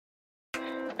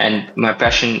And my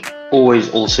passion always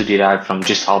also derived from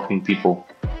just helping people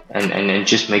and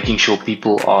just making sure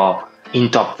people are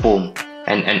in top form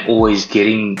and always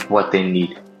getting what they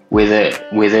need. Whether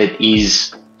it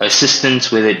is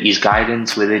assistance, whether it is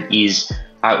guidance, whether it is,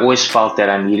 I always felt that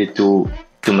I needed to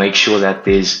make sure that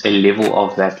there's a level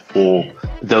of that for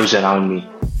those around me.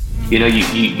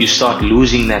 You start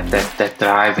losing that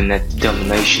drive and that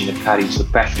determination, the courage, the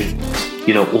passion,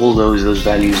 all those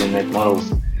values and that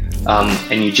models.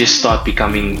 And you just start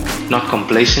becoming not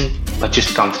complacent, but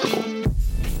just comfortable.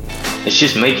 It's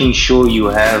just making sure you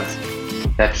have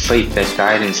that faith, that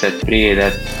guidance, that prayer,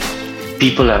 that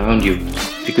people around you,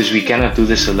 because we cannot do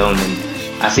this alone.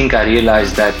 And I think I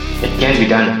realized that it can be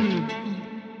done.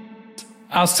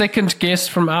 Our second guest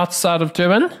from outside of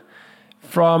Durban,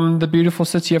 from the beautiful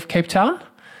city of Cape Town.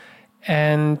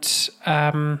 And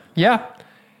thank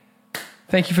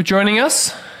you for joining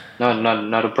us. No,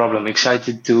 not a problem.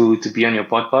 Excited to be on your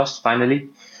podcast finally.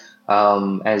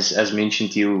 As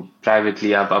mentioned to you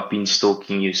privately, I've been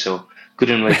stalking you, so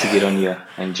couldn't wait to get on here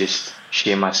and just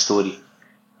share my story.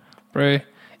 Bro,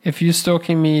 if you're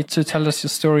stalking me to tell us your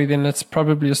story, then it's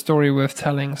probably a story worth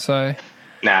telling. So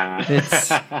nah,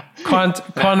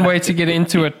 can't wait to get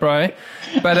into it, bro.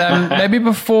 But maybe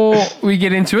before we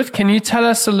get into it, can you tell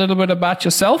us a little bit about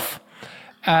yourself?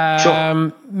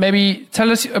 Sure. Maybe tell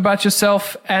us about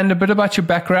yourself and a bit about your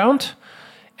background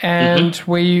and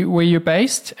where you're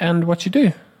based and what you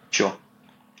do. Sure,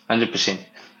 100%.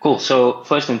 Cool. So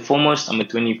first and foremost, I'm a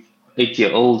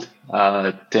 28-year-old,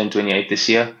 turned 28 this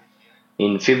year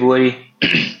in February,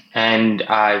 and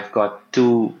I've got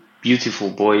two beautiful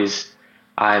boys.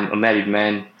 I'm a married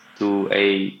man to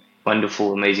a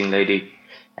wonderful, amazing lady,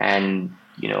 and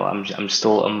I'm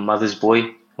still a mother's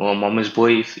boy or a mama's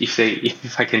boy,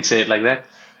 if I can say it like that.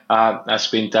 I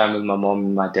spend time with my mom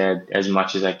and my dad as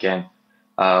much as I can.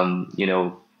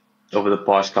 Over the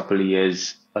past couple of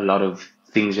years, a lot of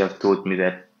things have taught me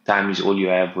that time is all you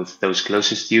have with those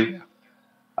closest to you.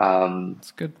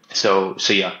 That's good. So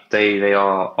yeah, they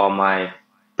are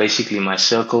basically my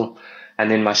circle,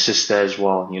 and then my sister as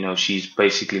well. She's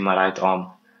basically my right arm,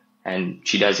 and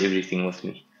she does everything with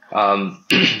me.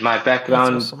 My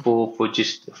background, awesome. for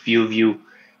just a few of you,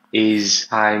 is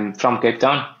I'm from Cape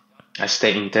Town. I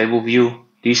stay in Tableview.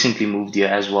 Recently moved here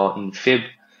as well in Feb.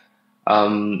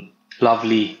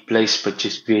 Lovely place, but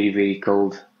just very, very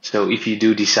cold. So if you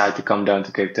do decide to come down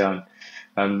to Cape Town,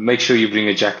 make sure you bring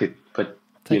a jacket. But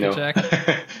Take a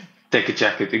jacket. take a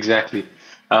jacket, exactly.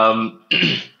 And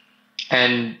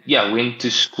yeah, went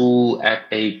to school at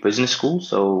a business school.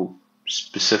 So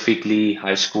specifically,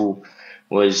 high school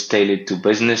was tailored to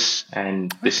business,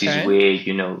 and this is where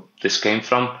this came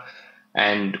from.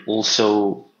 And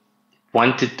also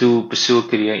wanted to pursue a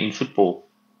career in football.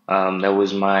 That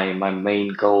was my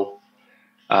main goal.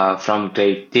 From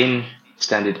grade 10,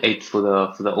 standard 8 for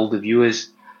the older viewers.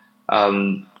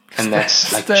 And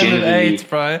that's like standard generally 8,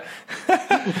 bro.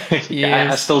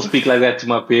 I still speak like that to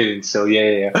my parents. So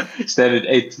yeah. Standard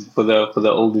 8 for the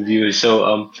older viewers.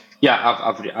 So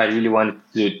I really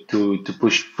wanted to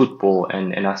push football,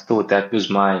 and I thought that was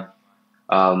my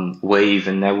wave,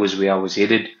 and that was where I was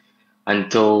headed,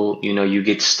 until you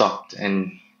get stopped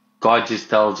and God just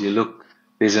tells you, look,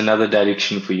 there's another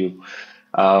direction for you.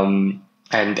 And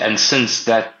since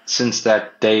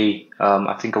that day,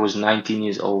 I think I was 19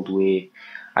 years old, where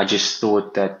I just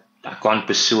thought that I can't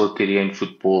pursue a career in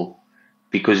football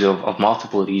because of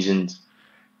multiple reasons.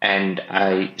 And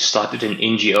I started an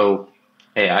NGO.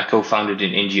 I co-founded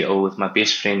an NGO with my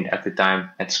best friend at the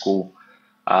time at school.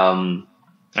 And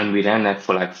we ran that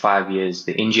for like 5 years.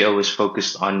 The NGO was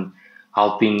focused on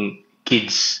helping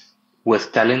kids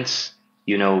with talents,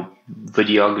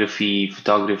 videography,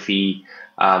 photography,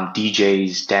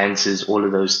 DJs, dancers, all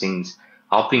of those things,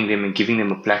 helping them and giving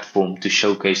them a platform to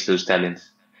showcase those talents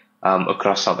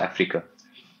across South Africa.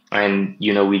 And,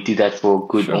 we did that for a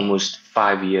good almost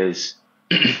 5 years.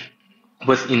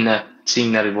 Within that,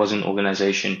 seeing that it was an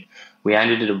organization, we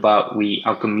handed it about,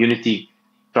 our community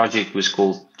project was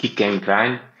called Kick Game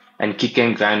Grind. And Kick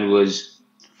Game Grind was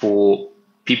for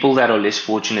people that are less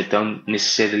fortunate, don't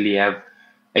necessarily have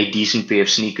a decent pair of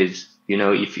sneakers.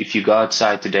 If you go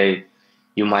outside today,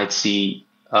 you might see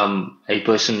a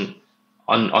person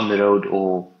on the road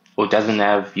or doesn't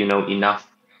have enough.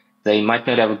 They might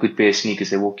not have a good pair of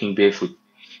sneakers. They're walking barefoot,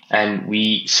 and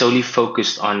we solely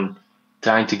focused on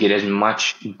trying to get as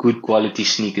much good quality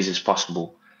sneakers as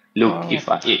possible. Look, wow.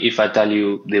 If I tell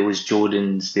you, there was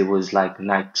Jordans, there was like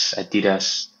Nikes,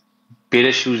 Adidas,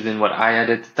 better shoes than what I had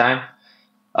at the time.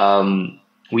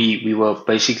 We were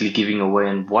basically giving away,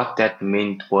 and what that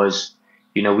meant was,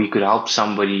 we could help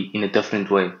somebody in a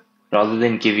different way. rather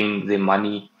than giving them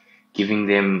money, giving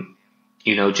them,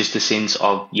 just a sense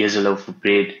of here's a loaf of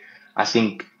bread. I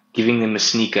think giving them a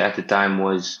sneaker at the time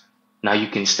was now you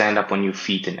can stand up on your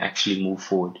feet and actually move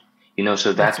forward.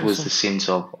 So That's that was awesome. the sense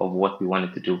of what we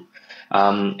wanted to do.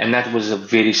 And that was a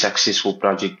very successful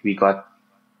project. We got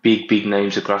big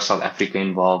names across South Africa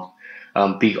involved,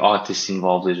 big artists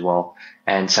involved as well,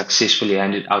 and successfully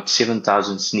handed out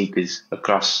 7,000 sneakers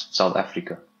across South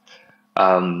Africa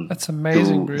That's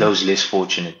amazing, to bro. those less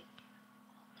fortunate.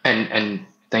 And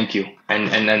thank you.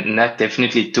 And that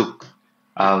definitely took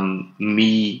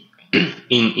me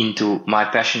into my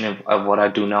passion of what I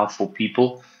do now for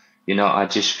people. I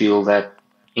just feel that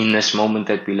in this moment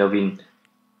that we live in,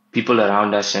 people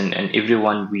around us and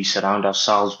everyone we surround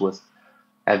ourselves with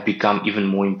have become even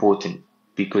more important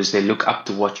because they look up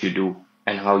to what you do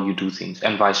and how you do things,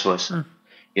 and vice versa.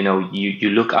 You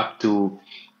look up to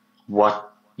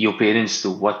what your parents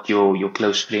do, what your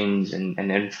close friends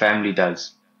and family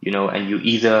does, and you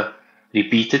either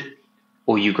repeat it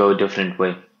or you go a different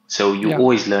way. So you're Yeah.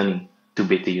 always learning to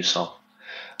better yourself.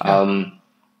 Yeah.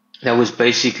 That was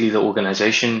basically the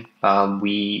organization.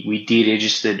 We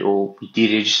deregistered, or we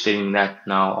deregistering that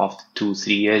now after 2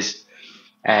 3 years,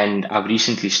 and I've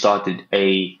recently started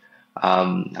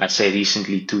I say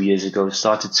recently, 2 years ago,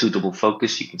 started Suitable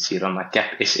Focus. You can see it on my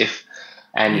cap, SF.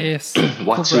 And Yes. Cool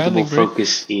what Suitable branding, bro.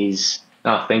 Focus is,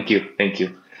 oh, thank you.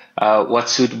 What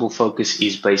Suitable Focus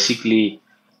is basically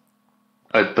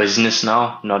a business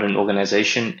now, not an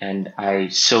organization, and I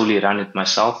solely run it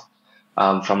myself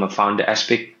from a founder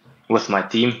aspect with my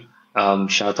team.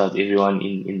 Shout out everyone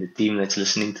in the team that's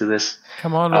listening to this.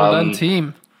 Come on, well done, Um,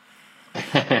 team.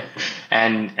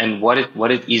 and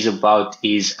what it is about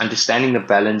is understanding the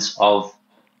balance of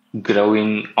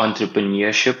growing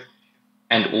entrepreneurship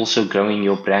and also growing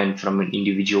your brand from an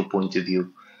individual point of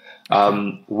view.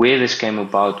 Okay. Where this came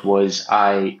about was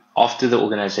after the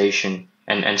organization,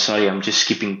 and sorry, I'm just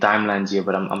skipping timelines here,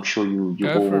 but I'm sure you Go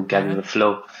all for will it, gather bro. the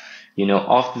flow.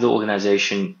 After the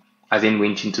organization, I then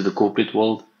went into the corporate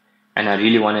world, and I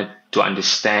really wanted to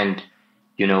understand,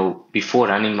 before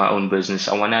running my own business,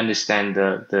 I want to understand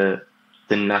the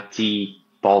nutty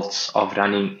bolts of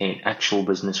running an actual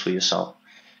business for yourself.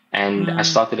 And I Mm.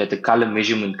 started at a color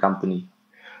measurement company,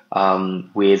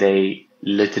 where they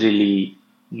literally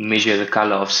measure the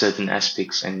color of certain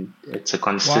aspects, and it's a Wow.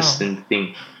 consistent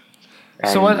thing.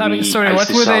 So And I used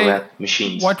to sell that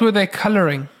machines. what were they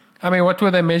coloring? I mean, what were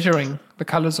they measuring the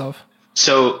colors of?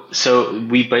 So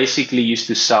we basically used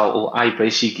to sell, or I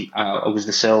basically, I was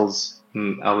the sales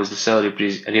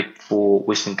rep for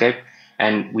Western Cape,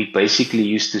 and we basically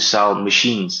used to sell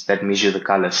machines that measure the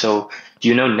color. So do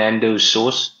you know Nando's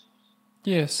sauce,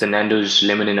 the Yes. Nando's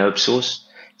lemon and herb sauce?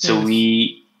 So Yes.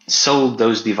 we sold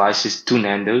those devices to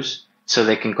Nando's so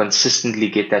they can consistently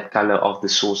get that color of the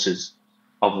sauces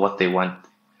of what they want.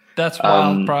 That's wild,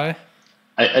 Um, bro.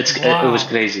 it was Wow.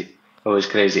 crazy. It was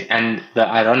crazy. And the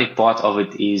ironic part of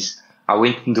it is I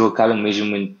went into a color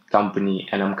measurement company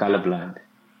and I'm colorblind.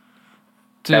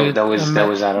 That Dude, was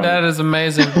that ironic. is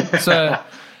amazing. So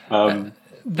Um,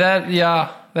 yeah,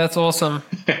 that's awesome.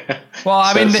 Well,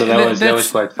 I mean, so that was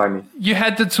that's quite funny. you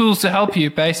had the tools to help you,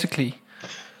 basically.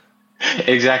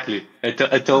 Exactly. It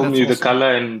told That's me the awesome.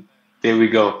 color and there we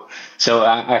go. So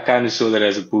I kind of saw that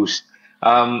as a boost.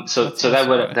 So That's awesome,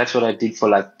 bro. that's what I did for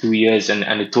like 2 years, and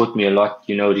it taught me a lot,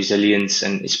 resilience,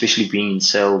 and especially being in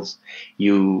sales,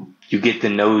 you get the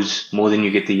no's more than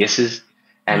you get the yeses.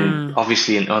 And Mm,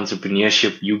 obviously in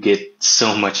entrepreneurship, you get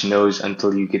so much no's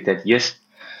until you get that yes.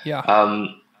 yeah.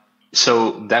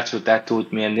 So that's what that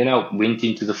taught me. And then I went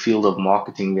into the field of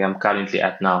marketing where I'm currently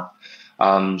at now.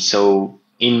 So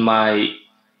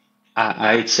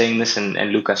I hate saying this, and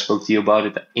Luke, I spoke to you about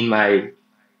it. In my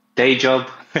day job,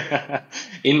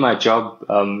 in my job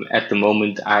at the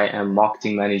moment, I am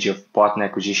marketing manager of partner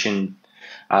acquisition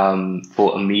for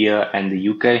EMEA and the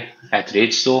UK at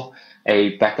Red Store,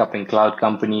 a backup and cloud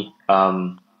company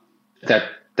that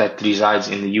that resides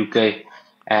in the UK,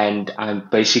 and I'm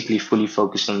basically fully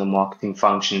focused on the marketing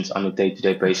functions on a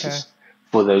day-to-day Okay. basis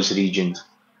for those regions.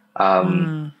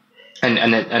 Um, Mm,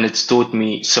 and it's taught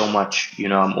me so much.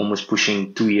 I'm almost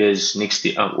pushing 2 years next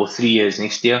year, or 3 years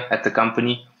next year at the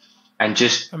company, and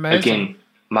just amazing. again,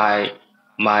 my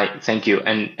thank you,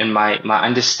 and my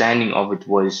understanding of it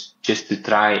was just to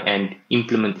try and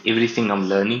implement everything I'm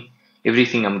learning,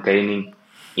 everything I'm gaining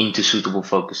into Suitable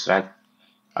Focus, right?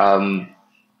 Um,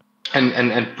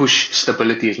 and push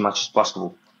stability as much as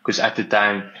possible, because at the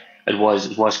time it was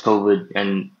COVID,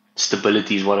 and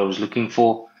stability is what I was looking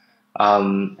for.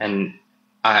 And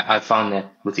I found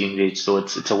that within Red Store.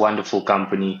 It's a wonderful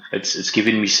company. It's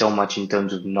given me so much in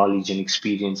terms of knowledge and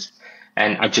experience,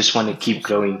 and I just want to That's keep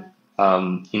awesome.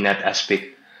 growing in that aspect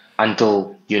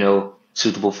until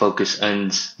Suitable Focus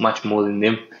earns much more than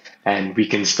them, and we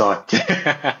can start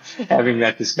having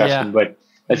that Yeah. discussion. But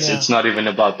Yeah. it's not even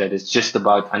about that. It's just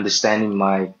about understanding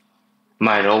my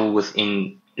role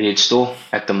within Red Store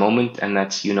at the moment, and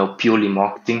that's purely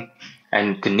marketing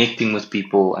and connecting with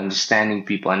people,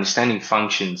 understanding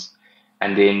functions,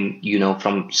 and then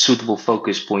from Suitable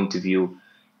Focus point of view,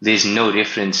 there's no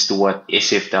reference to what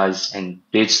SF does and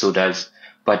Red Store does,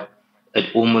 but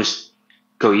it almost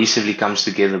cohesively comes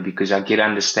together because I get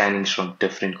understandings from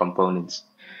different components.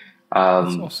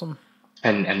 That's Um, awesome.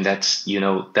 and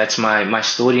that's my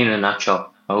story in a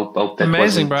nutshell. I hope that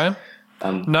Amazing, wasn't bro.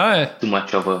 um, No, too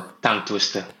much of a tongue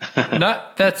twister. no,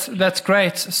 that's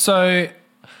great. So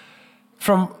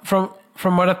from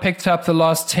what I picked up, the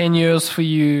last 10 years for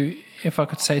you, if I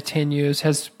could say 10 years,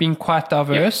 has been quite Yeah,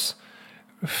 diverse.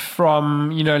 From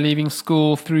leaving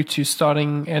school through to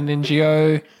starting an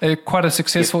NGO, quite a yep,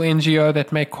 successful NGO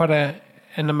that made quite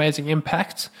an amazing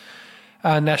impact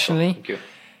sure. nationally, Thank you.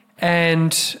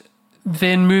 and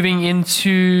then moving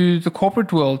into the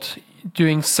corporate world,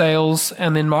 doing sales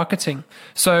and then marketing.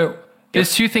 So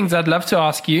there's Yep. two things I'd love to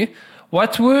ask you.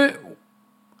 What were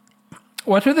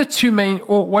the two main,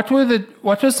 or what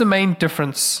was the main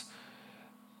difference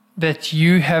that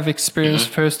you have experienced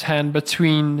hmm firsthand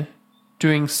between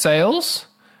doing sales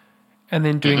and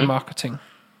then doing hmm marketing?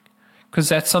 Because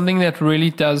that's something that really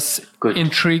does Good.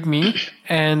 intrigue me,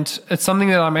 and it's something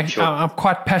that Sure. I'm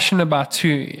quite passionate about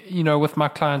too. With my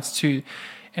clients too,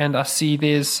 and I see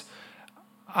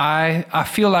I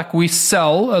feel like we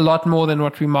sell a lot more than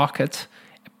what we market,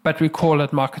 but we call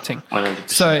it marketing.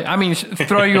 So 100%. I mean,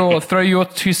 throw your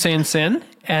 2 cents in,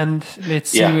 and let's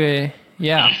see Yeah. where.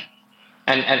 Yeah,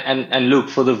 And look,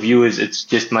 for the viewers, it's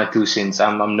just my 2 cents.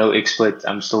 I'm no expert.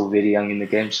 I'm still very young in the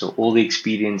game. So all the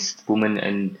experienced women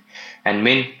and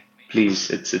men, please,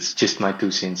 it's just my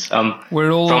 2 cents. From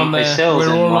a sales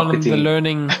we're and all on the marketing,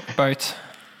 learning boat.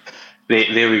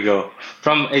 there we go.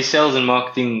 From a sales and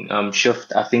marketing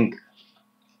shift, I think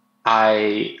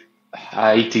I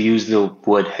hate to use the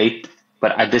word hate,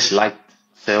 but I disliked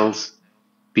sales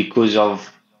because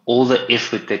of all the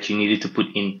effort that you needed to put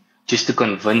in just to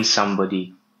convince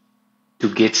somebody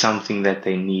to get something that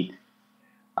they need,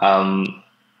 um,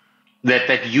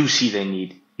 that you see they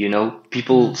need.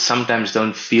 People Mm, sometimes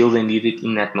don't feel they need it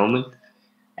in that moment,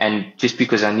 and just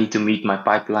because I need to meet my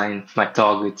pipeline, my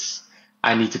targets,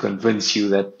 I need to convince you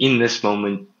that in this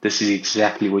moment, this is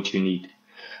exactly what you need.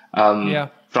 yeah.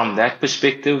 From that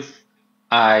perspective,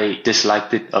 I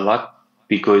disliked it a lot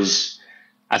because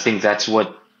I think that's what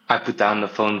I put down the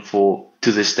phone for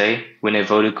to this day. When a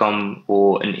Vodacom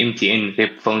or an MTN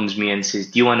rep phones me and says,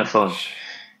 "Do you want a phone?"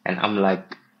 And I'm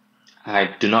like, "I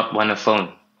do not want a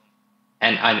phone."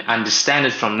 And I understand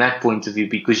it from that point of view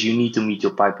because you need to meet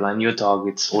your pipeline, your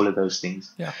targets, all of those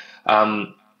things. Yeah.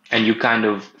 Um, and you kind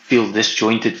of feel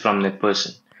disjointed from that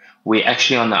person. Where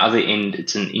actually on the other end,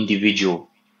 it's an individual,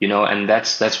 and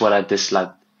that's what I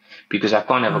dislike because I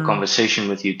can't have a Mm, conversation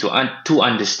with you to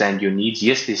understand your needs.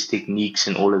 Yes, there's techniques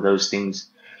and all of those things,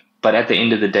 but at the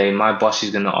end of the day, my boss is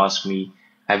going to ask me,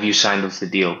 "Have you signed off the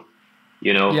deal?"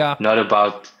 yeah. Not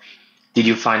about, "Did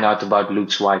you find out about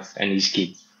Luke's wife and his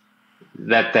kids?"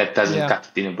 That doesn't Yeah. cut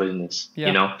it in a business.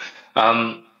 Yeah.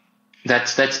 Um,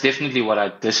 that's definitely what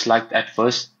I disliked at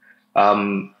first.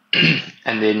 Um,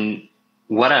 and then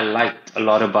what I liked a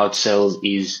lot about sales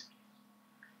is,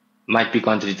 might be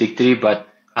contradictory, but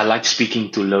I like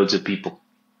speaking to loads of people.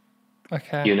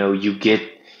 Okay.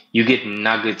 You get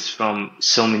nuggets from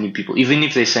so many people, even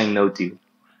if they're saying no to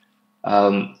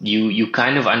you. You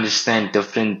kind of understand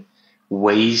different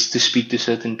ways to speak to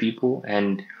certain people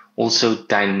and also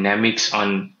dynamics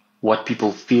on what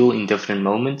people feel in different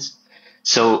moments.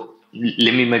 So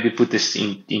let me maybe put this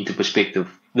into perspective.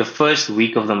 The first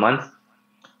week of the month,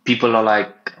 people are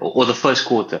like, or the first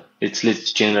quarter,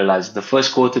 let's generalize. The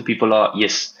first quarter, people are,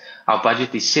 yes, our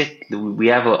budget is set. We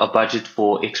have a budget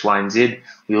for X, Y, and Z.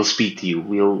 We'll speak to you.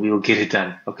 We'll get it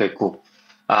done. Okay, cool.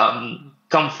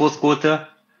 Come fourth quarter,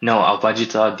 no, our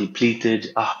budgets are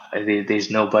depleted.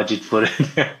 There's no budget for it.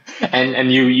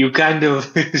 And you kind of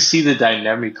see the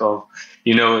dynamic of,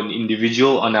 an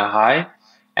individual on a high,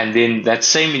 and then that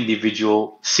same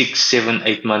individual 6, 7,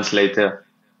 8 months later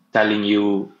telling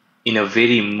you in a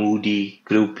very moody,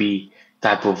 gloopy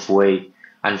type of way,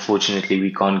 unfortunately,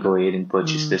 we can't go ahead and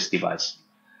purchase Mm, this device.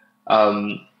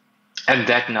 Um, and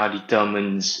that now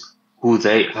determines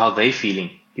how they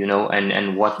feeling,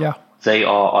 and what yeah. they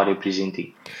are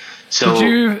representing. So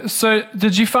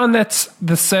Did you find that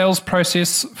the sales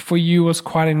process for you was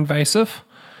quite invasive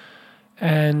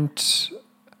and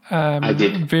I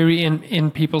did. very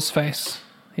in people's face?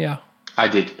 Yeah. I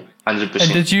did. 100%.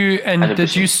 And did you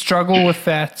 100%. struggle with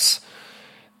that?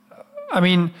 I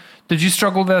mean, did you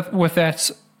struggle with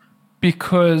that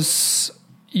because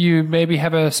you maybe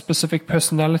have a specific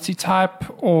personality type,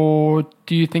 or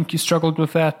do you think you struggled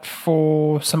with that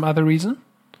for some other reason?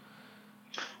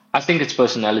 I think it's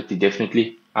personality,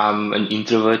 definitely. I'm an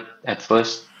introvert at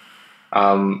first.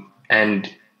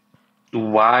 And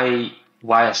why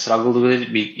I struggled with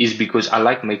it is because I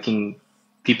like making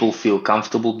people feel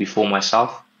comfortable before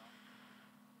myself.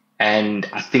 And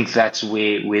I think that's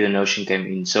where the notion came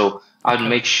in. So I'd Okay.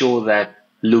 make sure that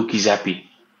Luke is happy,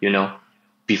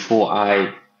 before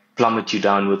I plummet you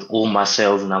down with all my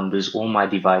sales numbers, all my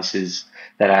devices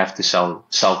that I have to sell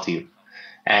to you.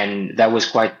 And that was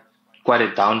quite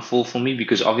a downfall for me,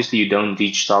 because obviously you don't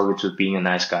reach targets with being a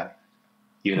nice guy.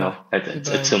 No, you It's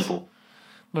don't. simple.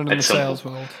 Not in the It's sales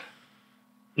simple. world.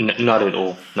 Not at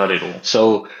all. Not at all.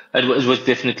 So it was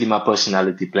definitely my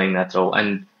personality playing that role.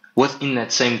 And within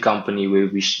that same company where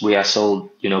I sold,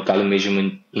 color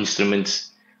measurement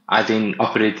instruments, I then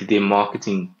operated their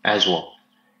marketing as well.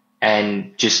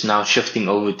 And just now shifting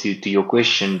over to your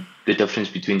question, the difference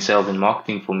between sales and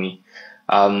marketing for me,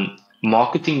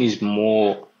 marketing is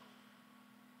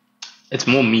it's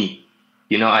more me.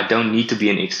 I don't need to be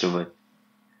an extrovert.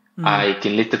 I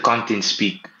can let the content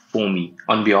speak for me,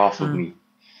 on behalf of me.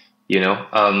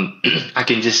 I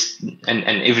can just, and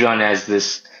everyone has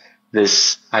this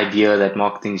idea that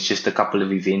marketing is just a couple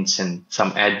of events and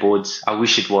some ad boards. I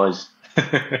wish it was.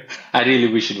 I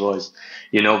really wish it was.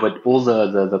 But all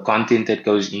the content that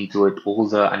goes into it, all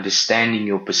the understanding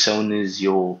your personas,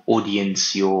 your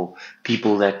audience, your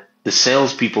people that the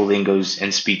salespeople then goes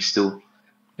and speaks to,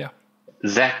 Yeah.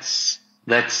 that's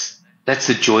that's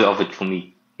the joy of it for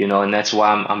me, and that's why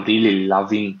I'm really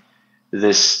loving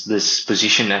this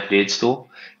position at Red Store,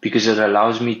 because it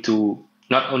allows me to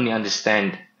not only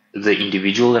understand the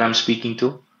individual that I'm speaking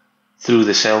to through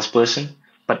the salesperson,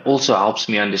 but also helps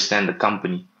me understand the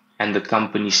company and the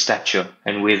company's stature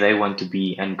and where they want to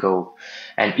be and go,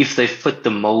 and if they fit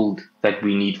the mold that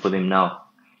we need for them now.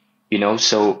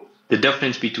 So the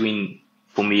difference between,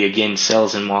 for me again,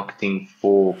 sales and marketing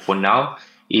for now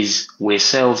is where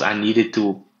sales I needed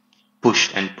to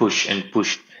push and push and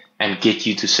push and get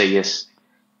you to say yes.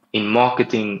 In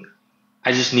marketing,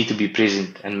 I just need to be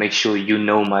present and make sure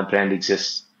my brand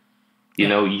exists.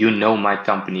 Yeah. My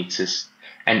company exists,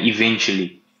 and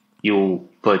eventually you'll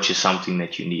purchase something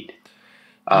that you need.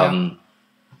 Yeah.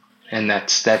 And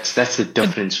that's the And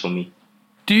difference for me.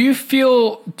 do you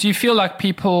feel like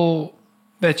people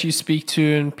that you speak to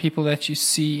and people that you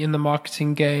see in the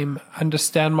marketing game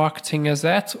understand marketing as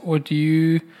that, or do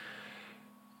you?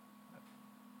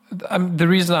 The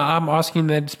reason I'm asking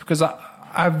that is because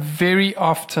I very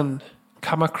often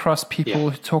come across Yeah, people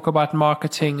who talk about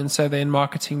marketing and say they're in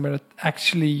marketing, but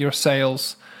actually you're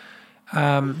sales.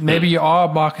 Maybe you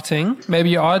are marketing,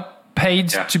 maybe you are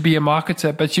paid yeah, to be a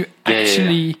marketer, but you're yeah, yeah,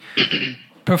 actually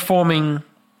performing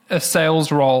a sales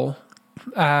role.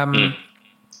 yeah.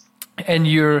 And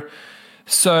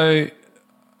so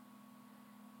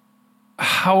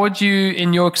how would you,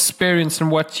 in your experience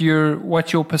and what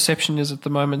your perception is at the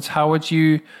moment, how would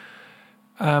you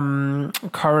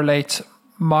correlate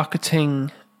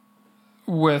marketing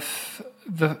with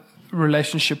the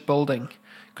relationship building?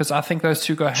 Because I think those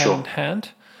two go hand in Sure,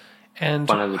 hand. And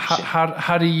how, 100%. how,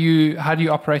 how do you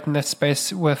operate in that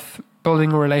space with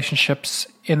building relationships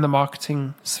in the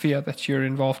marketing sphere that you're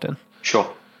involved in?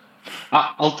 Sure.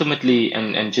 Ultimately,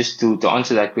 and just to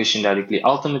answer that question directly,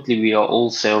 ultimately we are all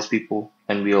salespeople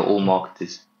and we are all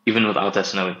marketers, even without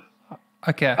us knowing.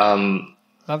 Okay, Um,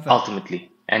 love that. Ultimately,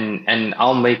 and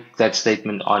I'll make that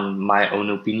statement on my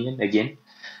own opinion again.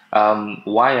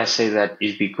 Why I say that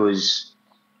is because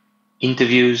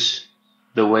interviews,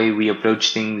 the way we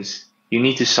approach things, you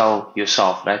need to sell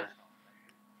yourself, right?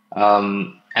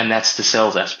 And that's the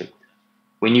sales aspect.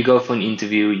 When you go for an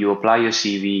interview, you apply your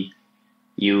CV,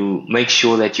 you make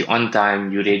sure that you're on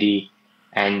time, you're ready,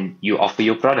 and you offer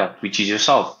your product, which is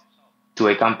yourself, to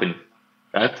a company,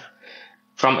 right?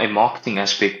 From a marketing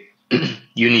aspect,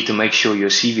 you need to make sure your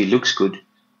CV looks good,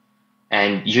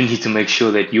 and you need to make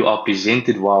sure that you are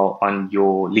presented well on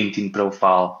your LinkedIn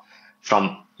profile,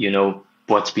 from,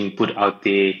 what's being put out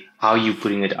there, how you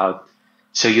putting it out.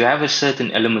 So you have a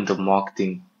certain element of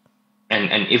marketing,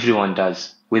 and everyone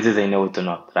does, whether they know it or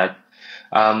not, right?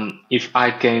 If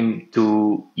I came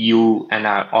to you and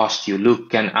I asked you, look,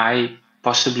 can I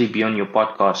possibly be on your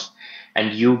podcast?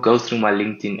 And you go through my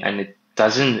LinkedIn and it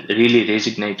doesn't really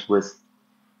resonate with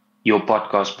your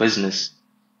podcast business,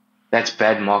 that's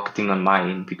bad marketing on my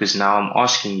end, because now I'm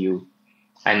asking you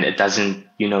and it doesn't,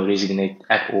 resonate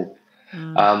at all.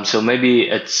 So maybe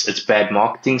it's bad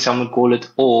marketing, some would call it,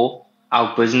 or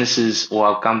our businesses or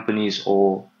our companies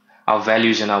or our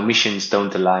values and our missions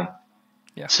don't align.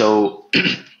 Yeah. So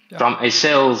Yeah. from a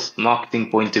sales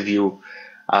marketing point of view,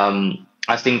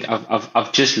 I think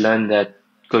I've just learned that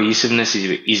cohesiveness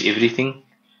is everything,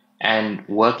 and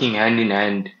working hand in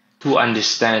hand to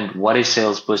understand what a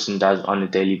salesperson does on a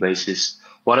daily basis,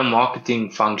 what a marketing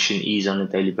function is on a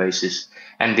daily basis.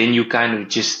 And then you kind of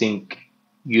just think,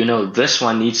 this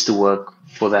one needs to work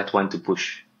for that one to push,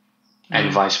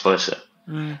 and vice versa.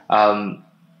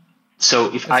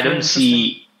 So if That's I very don't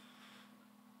see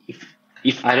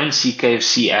if I don't see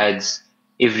KFC ads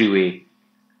everywhere,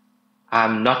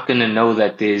 I'm not gonna know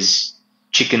that there's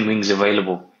chicken wings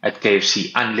available at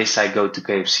KFC unless I go to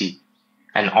KFC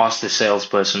and ask the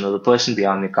salesperson or the person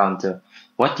behind the counter,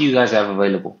 what do you guys have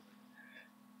available?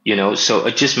 So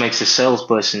it just makes the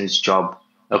salesperson's job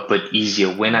a bit easier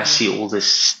when I see all the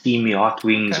steamy hot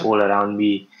wings Okay. all around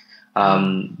me.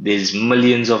 There's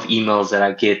millions of emails that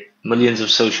I get, millions of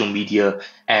social media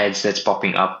ads that's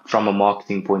popping up from a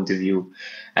marketing point of view.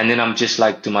 And then I'm just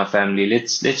like to my family,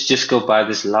 let's just go buy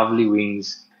this lovely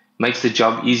wings. Makes the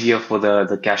job easier for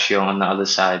the cashier on the other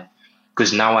side,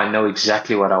 because now I know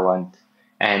exactly what I want.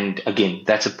 And again,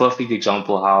 that's a perfect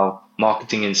example how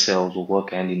marketing and sales will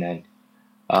work hand in hand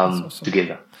awesome.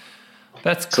 together.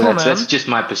 That's So cool, that's man. just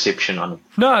my perception on it.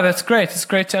 No, that's great. It's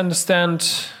great to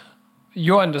understand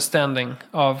your understanding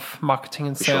of marketing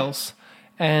and sales.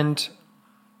 And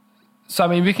so, I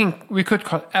mean, we could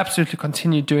absolutely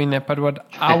continue doing that, but what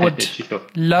I would Sure.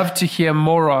 love to hear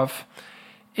more of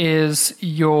is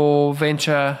your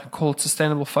venture called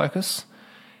Sustainable Focus.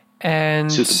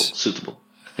 And Suitable.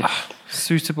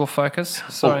 Suitable Focus.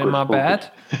 Sorry, good, my all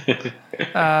bad.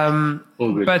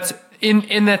 All good. But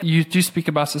in that you do speak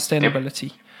about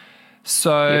sustainability.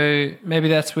 So maybe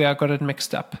that's where I got it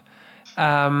mixed up.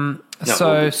 all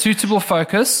So good. Suitable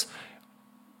Focus.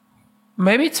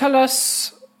 Maybe tell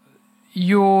us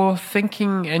your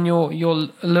thinking and your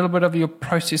a little bit of your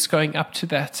process going up to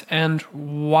that, and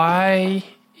why,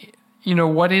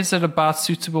 what is it about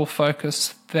Suitable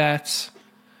Focus that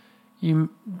you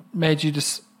made you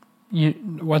just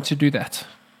want to do that?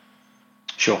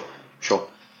 Sure.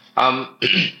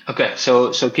 Okay,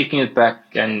 so kicking it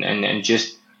back and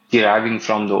just deriving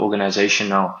from the organization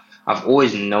now, I've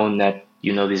always known that,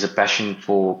 there's a passion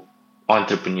for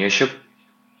entrepreneurship,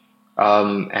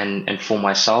 and for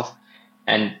myself.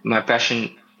 And my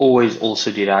passion always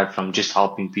also derived from just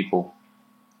helping people,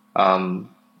 and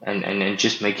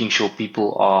just making sure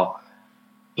people are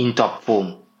in top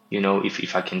form,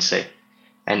 if I can say,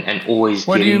 and always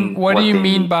What do you they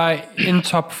mean need. by in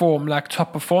top form? Like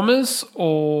top performers,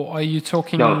 or are you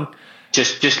talking? No,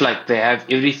 just like they have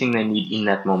everything they need in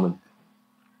that moment,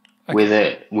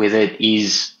 Okay. whether it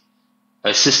is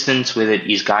assistance, whether it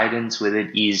is guidance, whether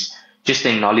it is just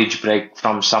a knowledge break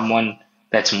from someone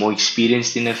that's more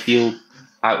experienced in the field.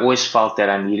 I always felt that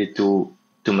I needed to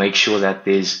make sure that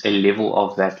there's a level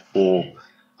of that for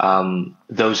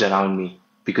those around me,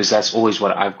 because that's always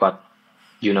what I've got,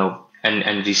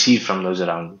 and received from those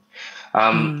around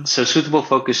me. So Suitable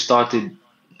Focus started,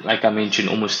 like I mentioned,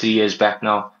 almost 3 years back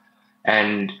now,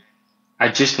 and I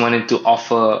just wanted to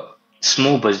offer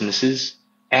small businesses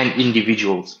and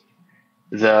individuals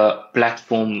the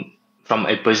platform from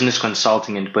a business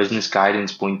consulting and business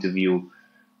guidance point of view,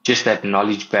 just that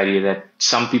knowledge barrier that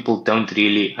some people don't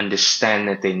really understand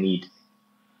that they need,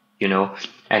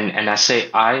 and I say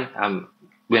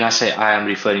when I say I'm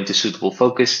referring to Suitable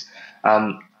Focus.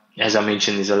 As I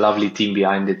mentioned, there's a lovely team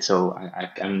behind it, so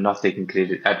I'm not taking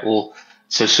credit at all.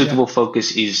 So Suitable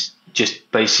Focus is just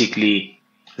basically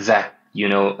that,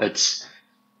 it's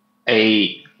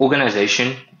a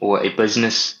organization or a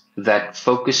business that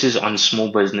focuses on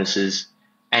small businesses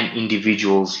and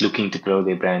individuals looking to grow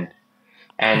their brand.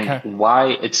 And Okay.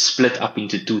 why it's split up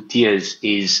into two tiers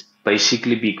is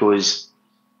basically because,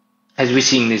 as we're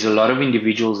seeing, there's a lot of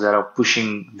individuals that are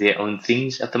pushing their own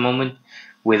things at the moment,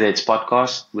 whether it's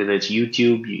podcasts, whether it's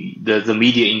YouTube. The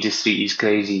media industry is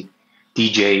crazy.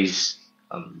 DJs,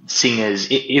 singers,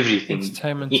 everything.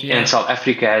 Entertainment, And South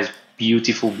Africa has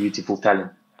beautiful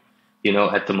talent,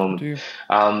 at the moment. do.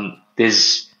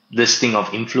 There's this thing of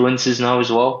influencers now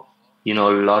as well. A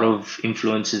lot of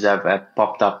influencers have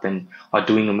popped up and are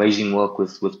doing amazing work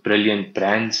with brilliant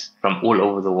brands from all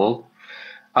over the world.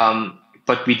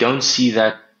 But we don't see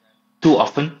that too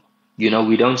often.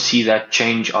 We don't see that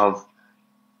change of,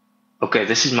 okay,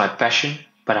 this is my passion,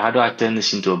 but how do I turn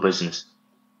this into a business?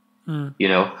 You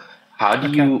know, how do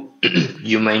Okay. you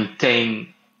you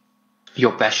maintain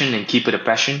your passion and keep it a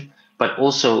passion, but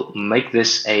also make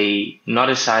this a not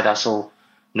a side hustle,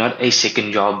 not a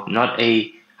second job, not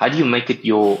a how do you make it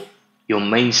your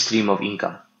mainstream of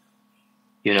income,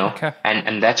 you know? Okay.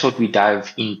 And that's what we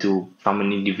dive into from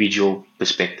an individual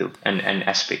perspective and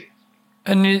aspect.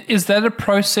 And is that a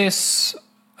process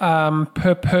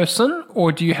per person,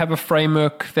 or do you have a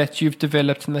framework that you've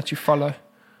developed and that you follow?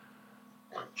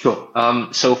 Sure.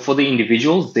 So for the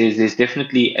individuals, there's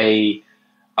definitely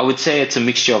I would say it's a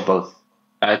mixture of both,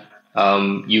 right?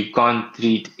 You can't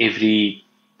treat every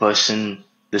person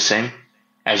the same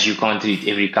as you can't treat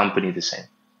every company the same,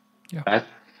 Yeah. right?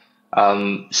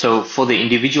 So for the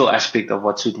individual aspect of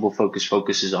what Suitable Focus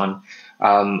focuses on,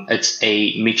 it's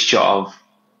a mixture of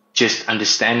just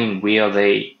understanding where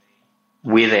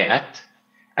they're at,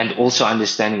 and also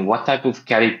understanding what type of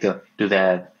character do they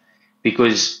have.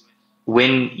 Because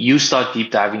when you start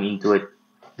deep diving into it,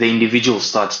 the individual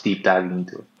starts deep diving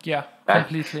into it, Yeah, right?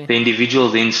 completely. The individual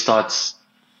then starts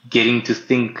getting to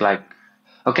think like,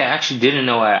 okay, I actually didn't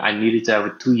know I needed to have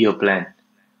a 2 year plan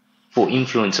for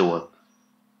influencer work.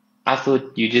 I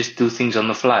thought you just do things on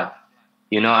the fly.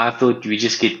 You know, I thought we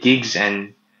just get gigs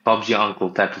and Bob's your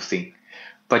uncle type of thing.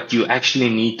 But you actually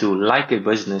need to, like a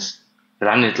business,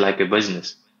 run it like a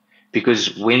business.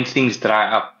 Because when things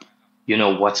dry up, you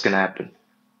know what's going to happen.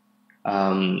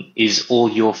 Is all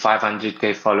your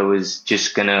 500K followers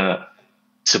just going to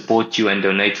support you and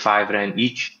donate 5 Rand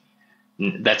each?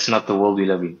 That's not the world we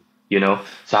live in, you know?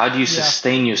 So how do you Yeah.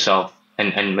 sustain yourself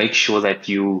and make sure that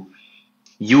you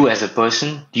as a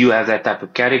person, do you have that type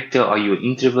of character? Are you an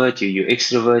introvert? Are you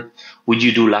extrovert? Would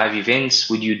you do live events?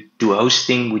 Would you do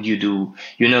hosting? Would you do,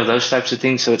 you know, those types of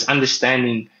things? So it's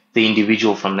understanding the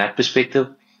individual from that perspective.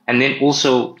 And then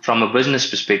also from a business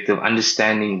perspective,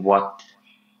 understanding what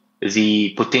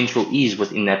the potential is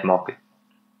within that market.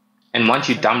 And once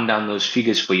you Okay. dumb down those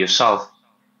figures for yourself,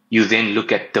 you then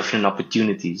look at different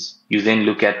opportunities. You then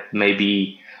look at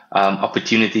maybe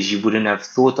opportunities you wouldn't have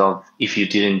thought of if you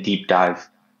didn't deep dive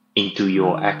into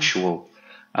your actual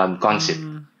concept.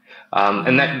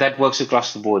 And that works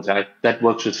across the board, right? That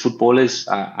works with footballers.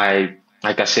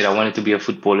 Like I said, I wanted to be a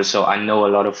footballer, so I know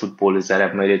a lot of footballers that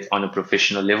have made it on a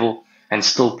professional level and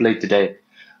still play today.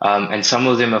 And some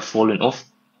of them have fallen off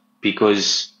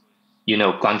because, you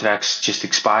know, contracts just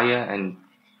expire, and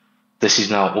this is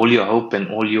now all your hope and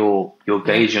all your Yeah.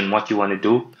 gauge on what you want to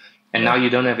do. And now Yeah. you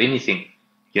don't have anything,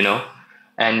 you know?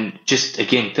 And just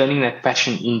again, turning that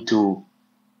passion into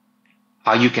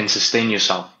how you can sustain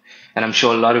yourself. And I'm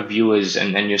sure a lot of viewers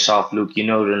and yourself, Luke, you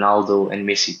know Ronaldo and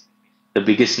Messi, the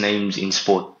biggest names in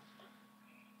sport.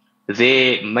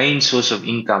 Their main source of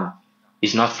income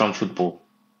is not from football.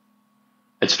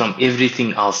 It's from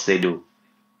everything else they do.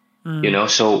 You know,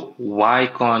 so why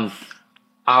can't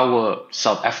our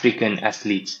South African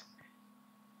athletes,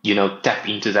 you know, tap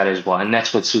into that as well? And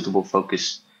that's what Suitable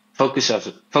focuses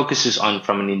on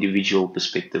from an individual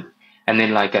perspective. And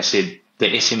then, like I said,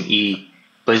 the SME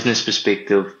business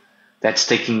perspective, that's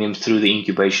taking them through the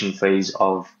incubation phase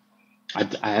of,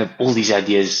 I have all these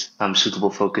ideas,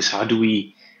 Suitable Focus. How do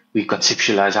we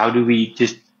conceptualize? How do we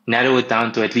just narrow it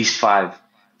down to at least five?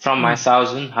 From my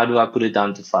 1,000, how do I put it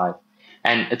down to five?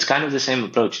 And it's kind of the same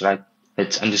approach, right?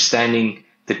 It's understanding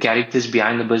the characters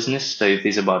behind the business. So if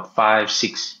there's about 5,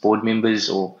 6 board members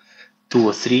or 2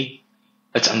 or 3,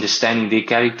 it's understanding their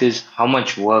characters, how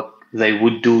much work they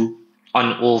would do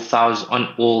on all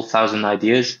 1,000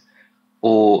 ideas,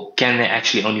 or can they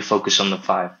actually only focus on the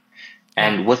five? Yeah.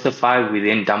 And with the five, we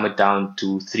then dumb it down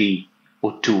to 3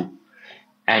 or 2.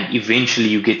 And eventually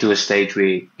you get to a stage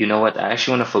where, you know what, I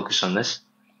actually want to focus on this,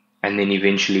 and then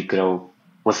eventually grow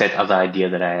with that other idea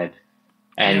that I had,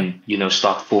 Yeah. and, you know,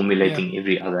 start Yeah. formulating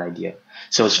every other idea.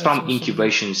 So it's That's from awesome. Man.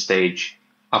 incubation stage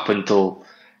up until,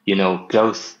 you know,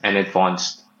 growth and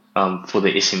advanced for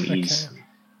the SMEs.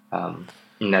 Okay.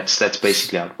 And that's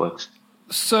basically how it works.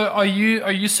 So are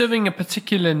you serving a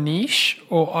particular niche,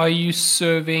 or are you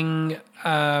serving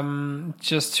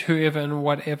just whoever and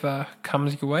whatever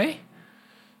comes your way?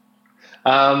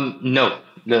 No,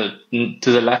 to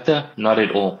the latter, not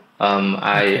at all.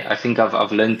 Okay. I think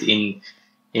I've learned in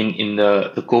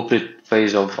the corporate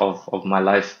phase of my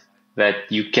life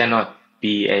that you cannot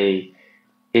be a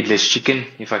headless chicken,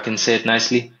 if I can say it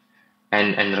nicely,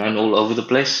 and run all over the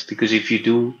place, because if you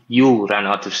do, you'll run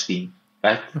out of steam,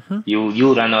 right?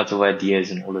 You'll run out of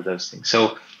ideas and all of those things.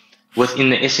 So within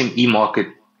the SME market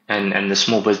and the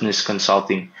small business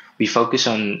consulting, we focus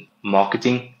on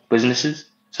marketing businesses.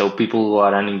 So people who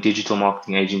are running digital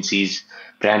marketing agencies,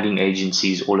 branding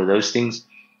agencies, all of those things.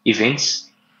 Events,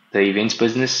 the events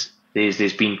business.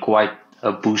 There's been quite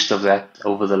a boost of that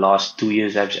over the last 2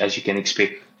 years, as you can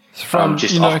expect. From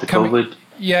Just after coming. COVID,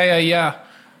 Yeah.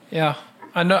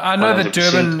 I know the 100%.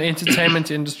 Durban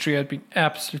entertainment industry had been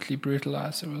absolutely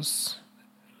brutalized. It was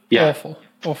Yeah, awful.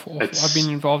 I've been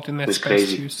it involved in that was space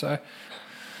crazy. too. So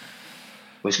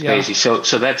Was yeah. crazy. So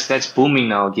that's booming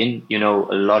now again. A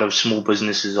lot of small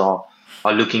businesses are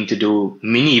looking to do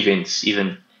mini events,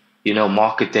 even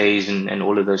market days and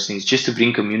all of those things, just to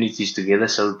bring communities together.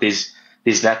 So there's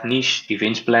that niche,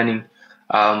 events planning.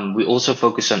 We also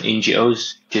focus on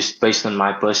NGOs, just based on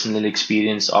my personal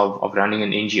experience of running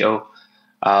an NGO.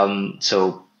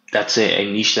 So that's a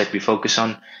niche that we focus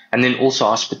on, and then also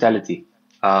hospitality.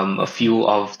 A Okay. few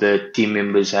of the team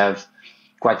members have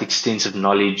quite extensive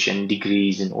knowledge and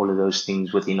degrees and all of those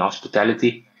things within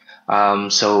hospitality.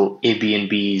 So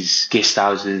Airbnbs, guest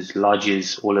houses,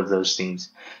 lodges, all of those things.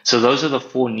 So those are the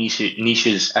four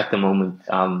niches at the moment.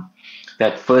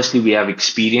 That firstly we have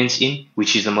experience in,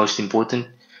 which is the most important,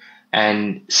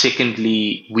 and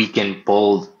secondly we can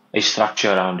build a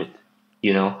structure around it.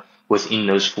 You know, within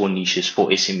those four niches for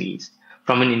SMEs.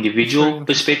 From an That's very individual interesting.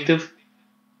 perspective,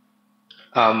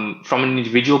 from an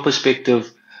individual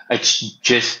perspective, it's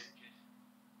just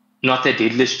not a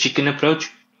deadless chicken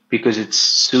approach because it's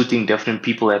suiting different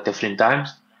people at different times.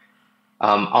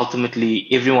 Ultimately,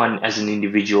 everyone as an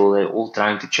individual, they're all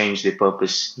trying to change their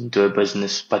purpose into a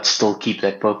business, but still keep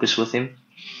that purpose with them.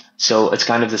 So it's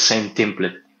kind of the same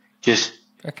template, just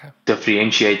Okay.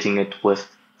 differentiating it with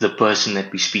the person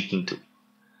that we're speaking to,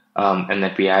 and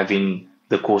that we're having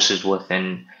the courses with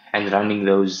and running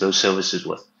those services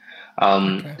with.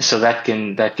 Okay. So that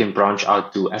can branch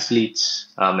out to athletes,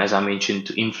 as I mentioned,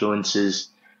 to influencers,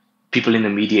 people in the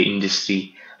media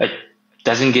industry. It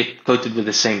doesn't get coated with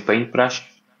the same paintbrush,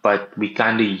 but we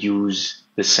kind of use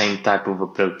the same type of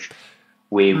approach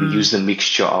where we use the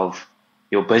mixture of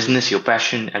your business, your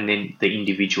passion, and then the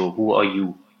individual. Who are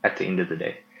you at the end of the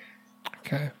day?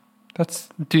 Okay.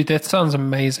 Dude, that sounds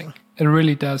amazing. It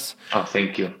really does. Oh,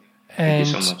 thank you. Thank you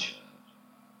so And much.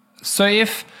 so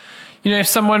if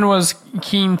someone was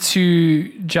keen to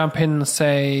jump in and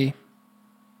say,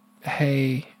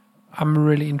 "Hey, I'm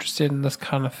really interested in this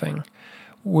kind of thing,"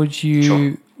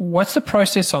 Sure. what's the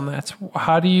process on that?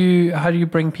 How do you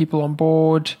bring people on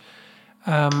board?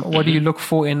 What do you look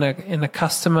for in a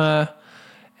customer?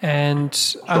 And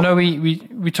I Sure. know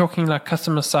we're talking like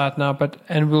customer side now,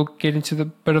 and we'll get into the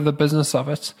bit of the business of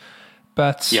it.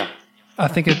 But Yeah. I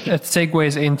think it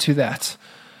segues into that.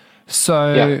 Yeah.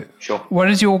 So, Sure. what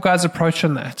is your guys' approach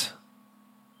on that?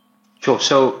 Sure.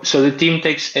 So the team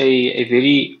takes a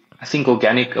very, I think,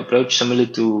 organic approach, similar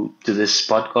to this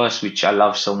podcast, which I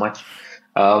love so much.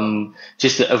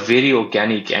 Just a very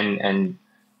organic and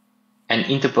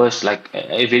interpersonal, like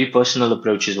a very personal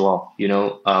approach as well.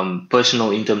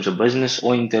 Personal in terms of business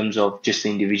or in terms of just the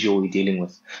individual we're dealing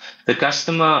with. The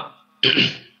customer,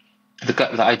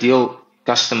 the ideal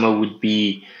customer would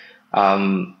be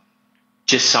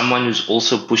just someone who's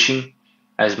also pushing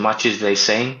as much as they're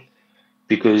saying,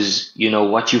 because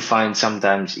what you find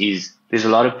sometimes is there's a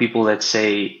lot of people that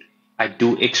say I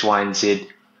do X, Y, and Z,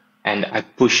 and I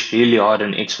push really hard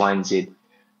on X, Y, and Z,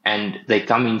 and they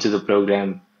come into the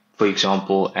program, for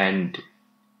example, and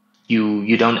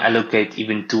you don't allocate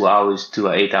even 2 hours to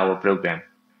an 8 hour program.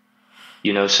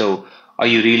 So are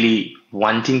you really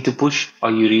wanting to push?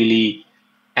 Are you really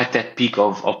at that peak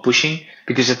of pushing?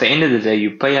 Because at the end of the day,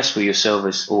 you pay us for your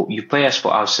service, or you pay us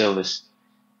for our service.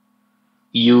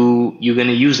 You're going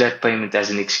to use that payment as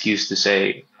an excuse to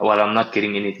say, well, I'm not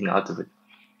getting anything out of it,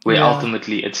 where Yeah,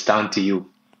 ultimately it's down to you.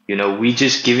 We're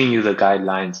just giving you the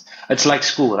guidelines. It's like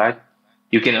school, right?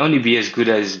 You can only be as good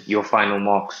as your final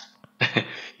marks.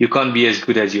 You can't be as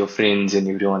good as your friends and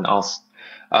everyone else.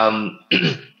 um,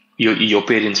 your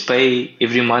parents pay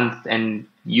every month, and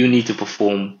you need to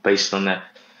perform based on that.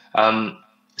 um,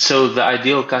 so the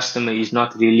ideal customer is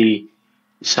not really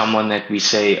someone that we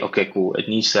say, okay, cool, it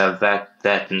needs to have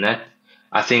that, and that.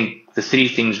 I think the three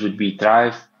things would be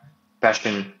drive,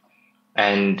 passion,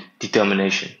 and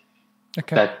determination.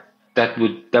 okay. That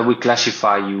would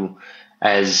classify you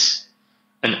as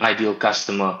an ideal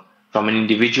customer from an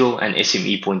individual and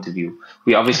SME point of view.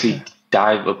 We Okay. obviously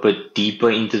dive a bit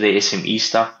deeper into the SME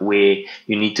stuff, where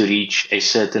you need to reach a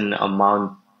certain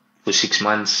amount for 6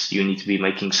 months. You need to be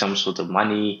making some sort of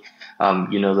money,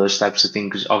 those types of things.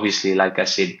 Because obviously, like I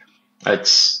said,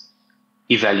 it's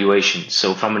evaluation.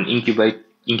 So from an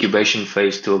incubation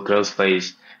phase to a growth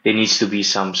phase, there needs to be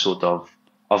some sort of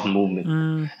movement.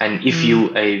 And if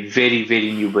you a very,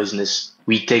 very new business,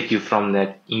 we take you from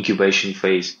that incubation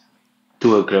phase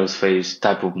to a growth phase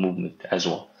type of movement as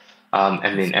well. And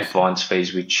That's then awesome. advanced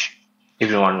phase, which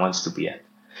everyone wants to be at.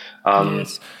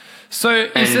 Yes. So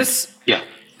is And this? yeah,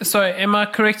 So am I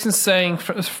correct in saying,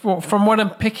 from what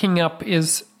I'm picking up,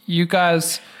 is you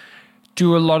guys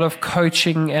do a lot of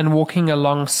coaching and walking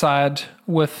alongside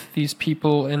with these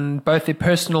people in both their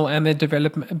personal and their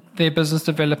development, their business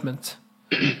development?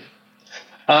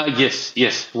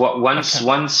 yes. Once Okay.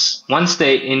 once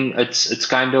they're in, it's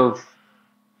kind of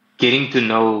getting to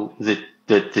know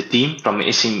the team from an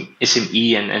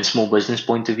SME and small business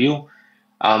point of view.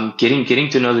 Getting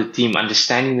to know the team,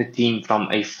 understanding the team from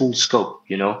a full scope.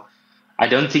 I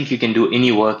don't think you can do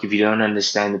any work if you don't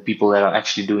understand the people that are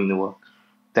actually doing the work.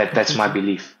 That's my Completely.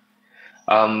 belief.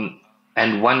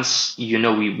 And once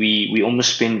we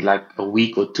almost spend like a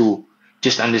week or two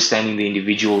just understanding the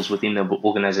individuals within the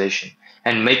organization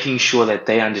and making sure that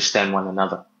they understand one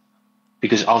another,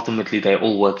 because ultimately they're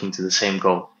all working to the same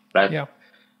goal, right? Yeah.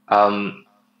 Um,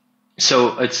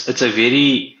 so it's a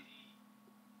very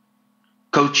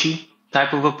coachy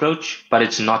type of approach, but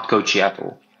it's not coachy at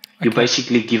all. You're Okay.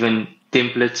 basically given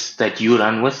templates that you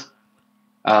run with.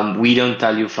 We don't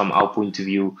tell you from our point of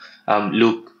view,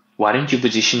 look, why don't you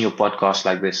position your podcast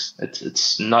like this?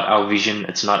 It's not our vision,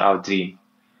 it's not our dream.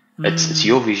 It's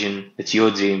your vision, it's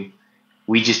your dream.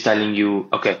 We're just telling you,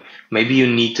 okay, maybe you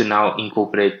need to now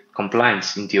incorporate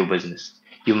compliance into your business.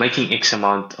 You're making X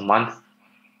amount a month.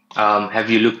 Have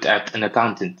you looked at an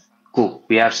accountant? Cool.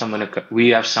 We have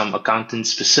some accountants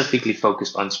specifically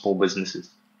focused on small businesses,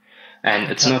 and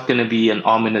it's Okay. not going to be an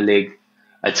arm and a leg.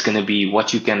 It's going to be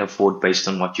what you can afford based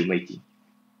on what you're making.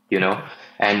 you know. Okay.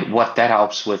 And what that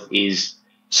helps with is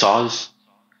SARS.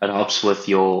 It helps with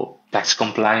your tax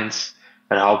compliance.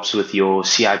 It helps with your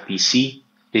CIPC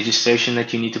registration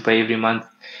that you need to pay every month.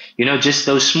 Just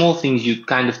those small things you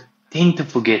kind of tend to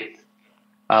forget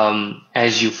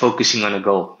as you're focusing on a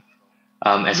goal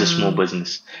as a small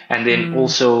business. And then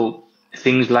also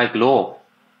things like law.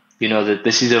 That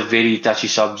this is a very touchy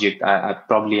subject. I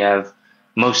probably have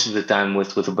most of the time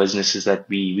with the businesses that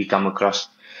we come across.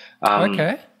 Um,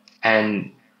 Okay.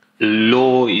 and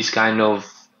law is kind of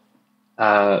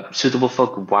suitable for,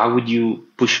 why would you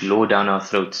push law down our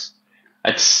throats?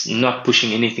 It's not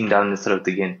pushing anything down the throat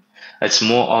again. It's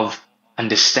more of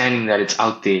understanding that it's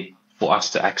out there for us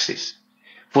to access,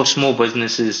 for small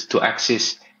businesses to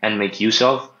access and make use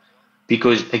of.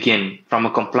 Because again, from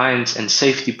a compliance and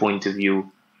safety point of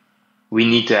view, we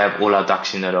need to have all our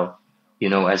ducks in a row,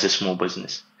 as a small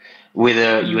business.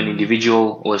 Whether you're an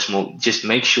individual or a small, just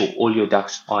make sure all your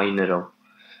ducks are in a row.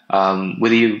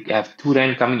 Whether you have 2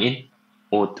 rand coming in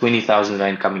or 20,000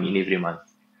 rand coming in every month.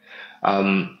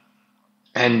 Um,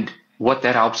 and what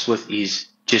that helps with is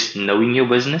just knowing your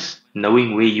business,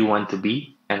 knowing where you want to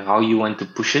be and how you want to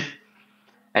push it,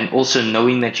 and also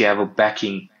knowing that you have a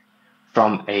backing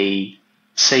from a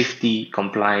safety,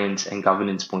 compliance, and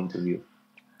governance point of view.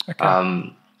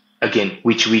 Okay. Again,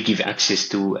 which we give access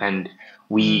to, and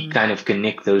we kind of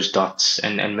connect those dots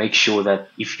and make sure that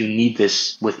if you need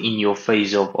this within your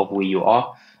phase of where you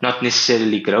are, not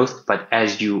necessarily growth, but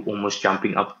as you almost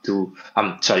jumping up to,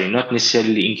 not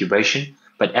necessarily incubation,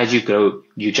 but as you grow,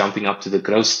 you're jumping up to the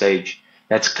growth stage.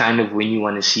 That's kind of when you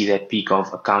want to see that peak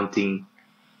of accounting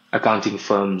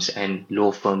firms and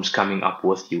law firms coming up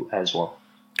with you as well.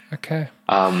 Okay.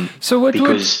 Um, So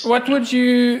because what would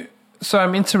you? So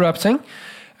I'm interrupting,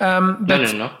 no,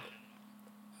 but no.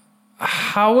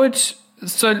 how would?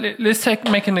 So let's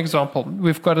make an example.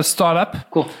 We've got a startup,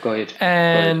 Cool. Go ahead.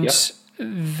 and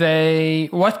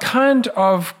Yep. what kind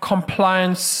of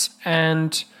compliance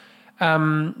and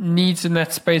needs in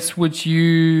that space would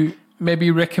you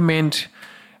maybe recommend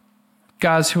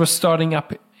guys who are starting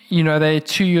up? They're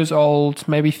 2 years old,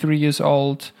 maybe 3 years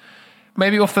old,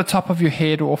 maybe off the top of your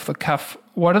head or off the cuff.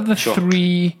 What are the Sure.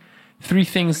 three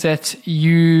things that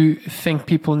you think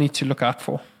people need to look out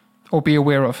for or be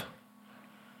aware of?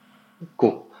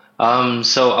 Cool.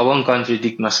 So I won't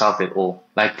contradict myself at all.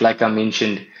 Like I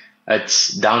mentioned, it's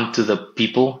down to the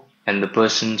people and the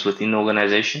persons within the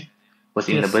organization,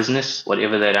 within the Yes. business,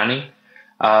 whatever they're running.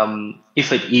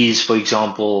 If it is, for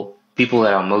example, people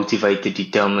that are motivated,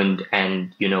 determined,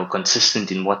 and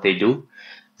consistent in what they do,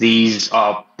 these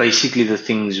are basically the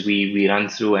things we run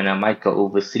through, and I might go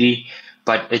over three.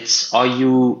 But it's, are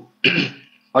you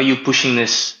are you pushing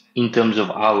this in terms of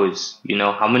hours?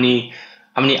 How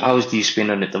many hours do you spend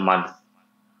on it a month,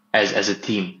 as a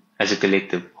team, as a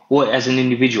collective, or as an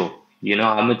individual?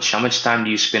 How much time do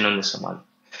you spend on this a month?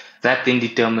 That then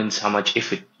determines how much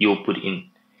effort you'll put in.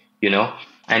 you know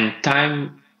and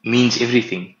time means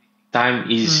everything. Time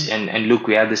is, and look,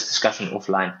 we had this discussion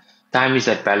offline. Time is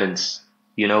that balance.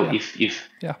 Yeah. If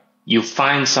Yeah. you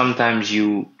find sometimes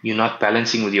you're not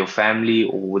balancing with your family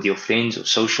or with your friends or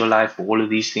social life or all of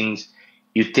these things.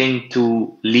 You tend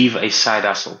to leave a side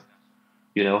hustle,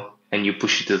 and you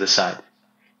push it to the side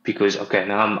because okay,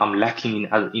 now I'm lacking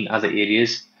in other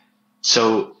areas.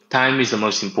 So time is the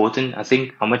most important. I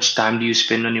think how much time do you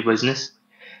spend on your business?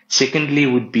 Secondly,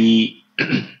 would be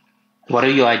what are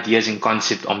your ideas and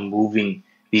concept on moving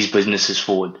these businesses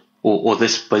forward or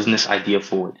this business idea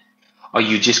forward? Are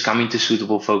you just coming to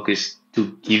Suitable Focus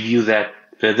to give you that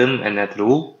rhythm and that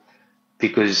rule?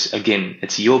 Because again,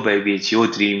 it's your baby, it's your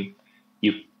dream.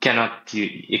 You cannot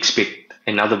expect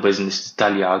another business to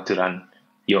tell you how to run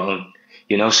your own.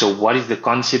 So what is the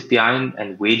concept behind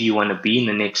and where do you want to be in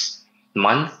the next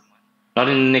month? Not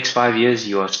in the next 5 years.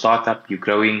 You're a startup, you're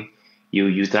growing,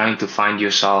 you're trying to find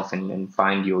yourself and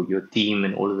find your team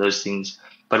and all of those things.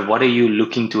 But what are you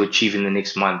looking to achieve in the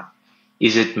next month?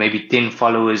 Is it maybe 10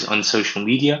 followers on social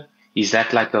media? Is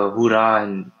that like a hoorah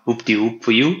and hoop-de hoop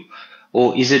for you?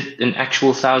 Or is it an actual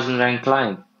 1,000 rand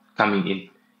client coming in?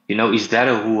 Is that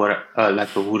a hoorah,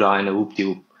 like a hoorah and a hoop-de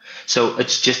hoop? So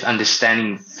it's just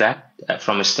understanding that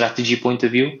from a strategy point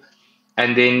of view.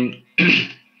 And then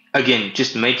again,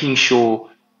 just making sure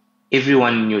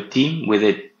everyone in your team,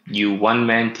 whether you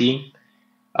one-man team,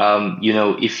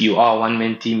 if you are a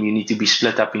one-man team, you need to be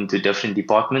split up into different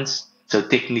departments. So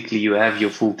technically you have your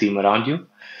full team around you.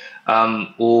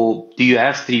 Or do you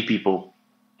have 3 people,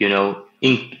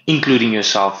 including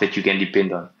yourself that you can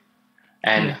depend on?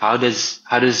 And Yeah. how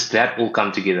does that all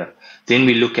come together? Then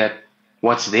we look at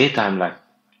what's their time like.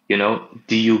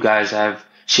 Do you guys have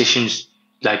sessions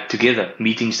like together,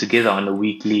 meetings together on a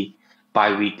weekly,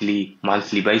 bi-weekly,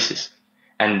 monthly basis?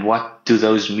 And what do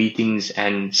those meetings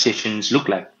and sessions look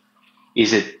like?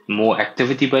 Is it more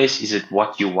activity based? Is it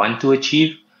what you want to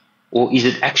achieve? Or is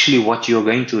it actually what you're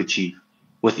going to achieve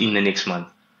within the next month?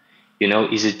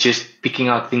 Is it just picking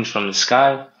out things from the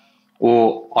sky?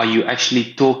 Or are you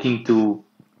actually talking to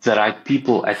the right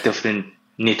people at different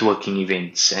networking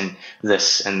events and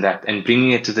this and that and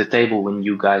bringing it to the table when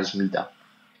you guys meet up?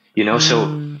 So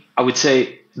Mm, I would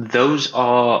say those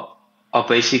are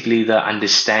basically the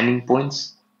understanding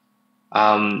points.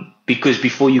 Because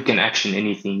before you can action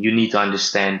anything, you need to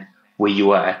understand where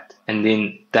you are at. And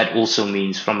then that also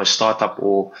means from a startup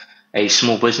or a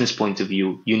small business point of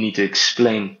view, you need to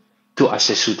explain to us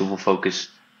as Suitable Focus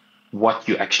what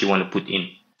you actually want to put in.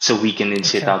 So we can then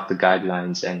set okay. out the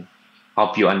guidelines and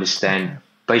help you understand Okay.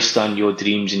 based on your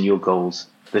dreams and your goals.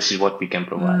 This is what we can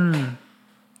provide.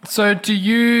 So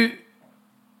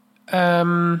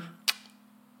um,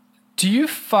 do you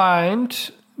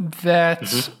find that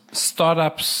Hmm.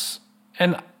 startups,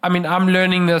 and I mean, I'm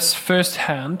learning this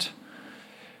firsthand.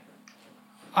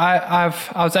 I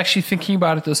was actually thinking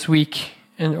about it this week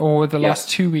or the Yeah, last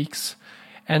 2 weeks,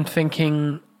 and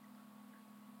thinking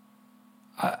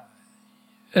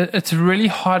it's really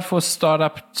hard for a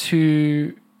startup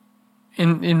to,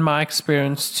 in my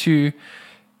experience, to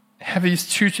have these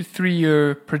 2 to 3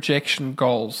 year projection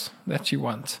goals that you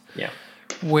want yeah,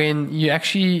 when you're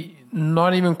actually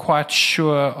not even quite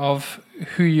sure of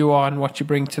who you are and what you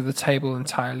bring to the table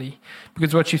entirely.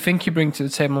 Because what you think you bring to the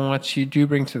table and what you do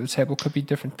bring to the table could be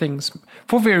different things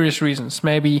for various reasons.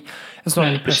 Maybe it's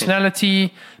not your 100%.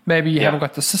 personality, maybe you Yeah, haven't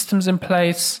got the systems in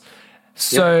place. yep.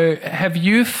 So have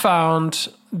you found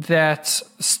that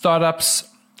startups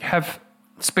have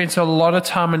spent a lot of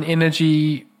time and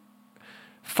energy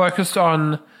focused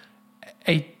on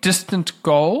a distant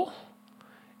goal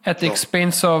at the Sure.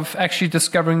 expense of actually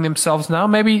discovering themselves now?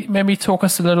 Maybe talk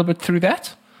us a little bit through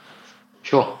that.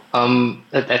 Sure.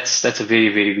 That's a very,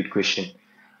 very good question.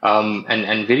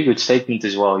 And very good statement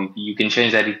as well. You can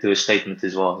change that into a statement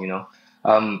as well,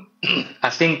 I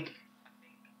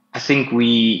think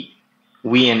we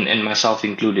and myself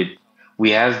included, we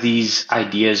have these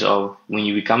ideas of when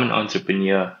you become an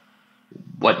entrepreneur,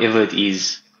 whatever it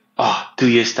is, 2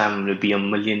 years time I'm gonna be a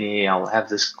millionaire, I'll have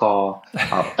this car,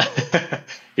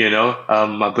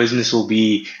 my business will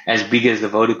be as big as the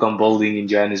Vodacom building in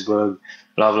Johannesburg,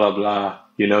 blah blah blah,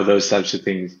 those types of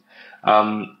things.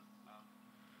 Um,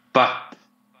 but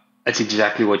that's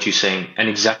exactly what you're saying and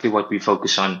exactly what we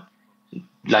focus on,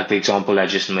 like the example I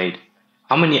just made.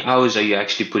 How many hours are you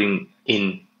actually putting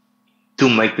in to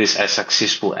make this as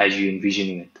successful as you're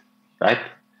envisioning it, right?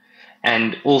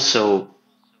 And also,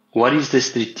 what is the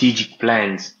strategic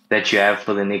plans that you have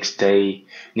for the next day,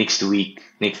 next week,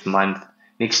 next month,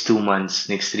 next 2 months,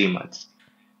 next 3 months?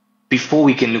 Before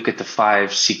we can look at the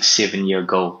 5, 6, 7 year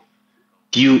goal,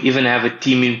 do you even have a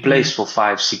team in place for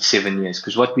 5, 6, 7 years?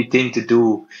 Because what we tend to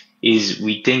do is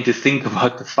we tend to think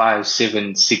about the 5,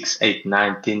 7, 6, 8,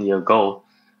 9, 10 year goal,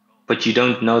 but you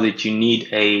don't know that you need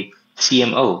a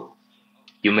CMO.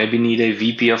 You maybe need a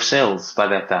VP of sales by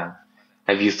that time.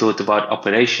 Have you thought about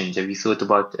operations? Have you thought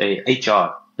about a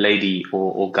HR lady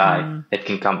or guy that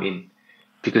can come in?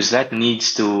 Because that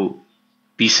needs to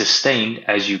be sustained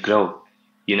as you grow,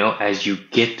 as you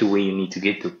get to where you need to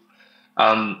get to.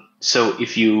 So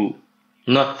if you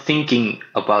not thinking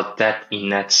about that in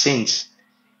that sense,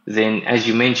 then as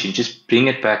you mentioned, just bring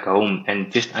it back home and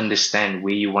just understand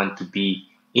where you want to be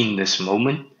in this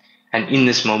moment. And in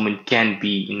this moment can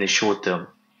be in the short term.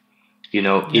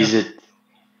 Is it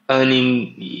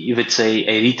earning, if it's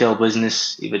a retail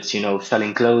business, if it's,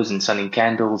 selling clothes and selling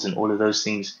candles and all of those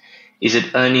things, is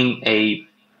it earning a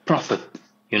profit?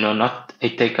 Not a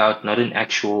takeout, not an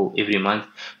actual every month,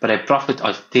 but a profit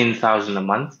of 10,000 a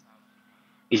month.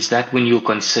 Is that when you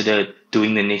consider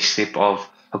doing the next step of,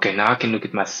 okay, now I can look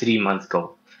at my 3 month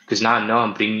goal? Because now I know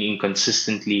I'm bringing in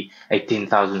consistently a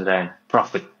 10,000 Rand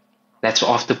profit. That's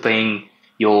after paying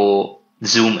your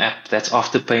Zoom app. That's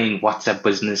after paying WhatsApp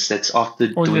business. That's after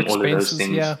doing all of those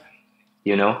things. Yeah.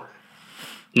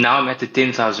 Now I'm at the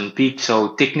 10,000 peak.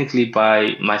 So technically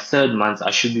by my 3rd month,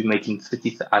 I should be making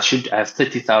I should have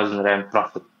 30,000 Rand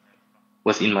profit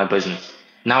within my business.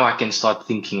 Now I can start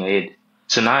thinking ahead.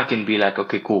 So now I can be like,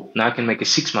 okay, cool. Now I can make a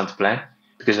 6 month plan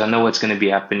because I know what's going to be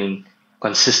happening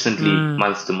consistently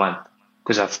month to month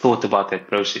because I've thought about that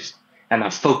process and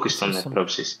I've focused on that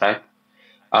process, right?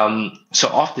 So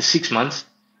after 6 months,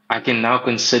 I can now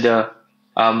consider,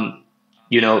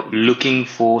 looking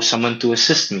for someone to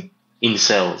assist me in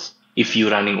sales if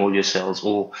you're running all your sales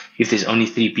or if there's only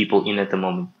 3 people in at the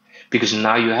moment, because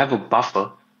now you have a buffer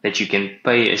that you can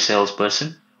pay a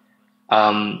salesperson,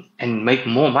 and make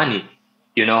more money.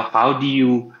 How do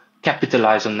you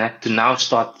capitalize on that to now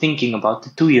start thinking about the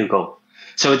 2-year goal?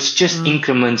 So it's just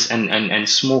increments and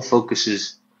small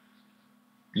focuses.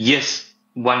 Yes,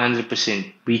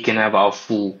 100%. We can have our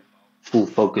full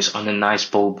focus on a nice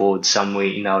billboard somewhere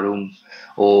in our room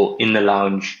or in the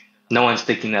lounge. No one's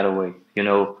taking that away.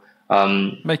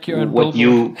 Make your own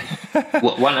billboard.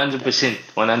 100%,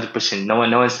 100%.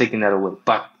 No one's taking that away.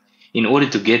 But in order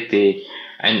to get there,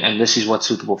 and this is what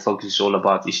suitable focus is all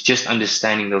about, is just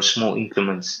understanding those small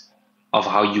increments of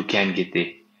how you can get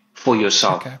there for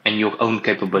yourself and your own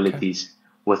capabilities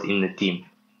within the team.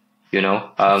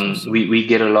 We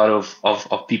get a lot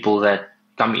of people that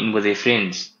come in with their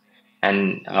friends,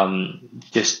 and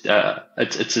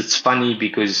it's funny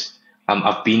because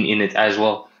I've been in it as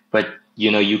well. But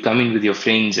you come in with your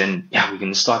friends and we're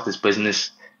gonna start this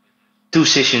business. 2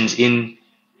 sessions in,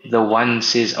 the one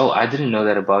says, "Oh, I didn't know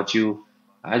that about you.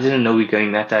 I didn't know we're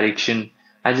going that direction.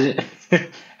 I didn't,"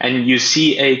 and you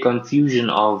see a confusion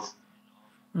of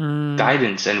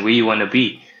guidance and where you want to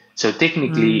be. So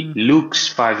technically,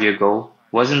 Luke's 5-year goal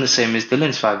wasn't the same as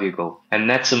Dylan's 5-year goal. And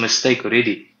that's a mistake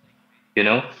already,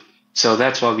 So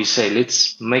that's why we say,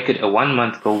 let's make it a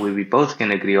 1-month goal where we both can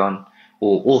agree on,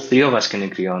 or all 3 of us can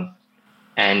agree on,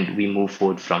 and we move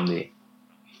forward from there.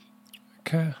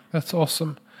 Okay, that's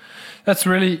awesome. That's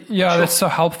really, that's so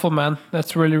helpful, man.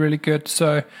 That's really, really good.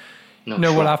 So,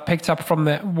 what I've picked up from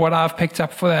that, what I've picked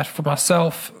up for that for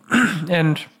myself,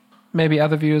 and maybe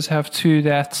other viewers have too,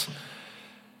 that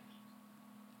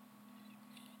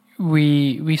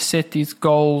we set these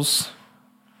goals,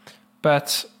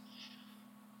 but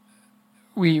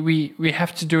we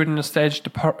have to do it in a staged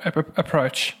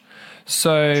approach.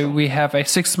 So we have a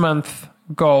 6-month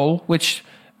goal, which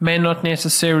may not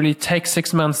necessarily take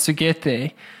 6 months to get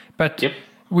there, but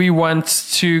we want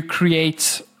to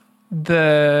create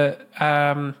the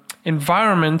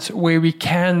environment where we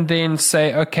can then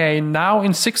say, okay, now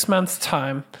in 6 months'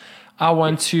 time, I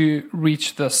want to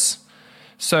reach this.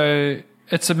 So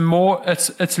it's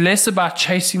less about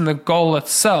chasing the goal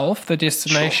itself, the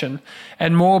destination,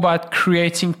 and more about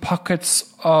creating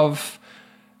pockets of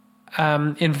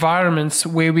environments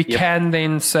where we can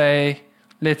then say,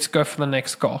 let's go for the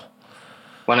next goal.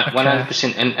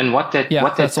 100%. And what that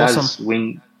does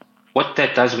awesome. what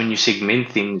that does when you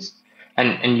segment things,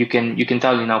 and you can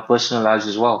tell in our personal lives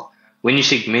as well, when you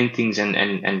segment things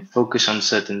and focus on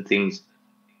certain things,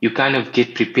 you kind of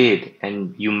get prepared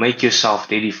and you make yourself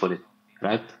ready for it,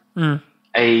 right?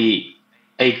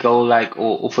 A goal like,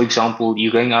 or for example,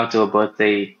 you're going out to a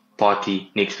birthday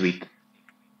party next week.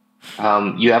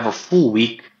 You have a full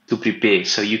week to prepare,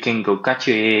 so you can go cut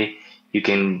your hair, you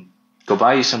can go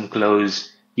buy you some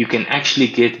clothes, you can actually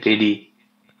get ready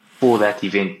for that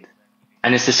event.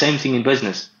 And it's the same thing in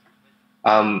business.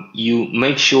 You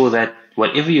make sure that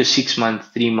whatever your 6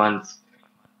 month, 3 month,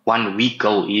 1 week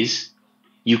goal is,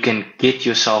 you can get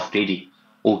yourself ready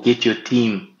or get your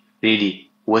team ready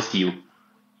with you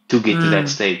to get to that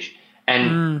stage.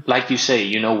 And like you say,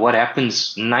 what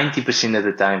happens 90% of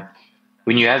the time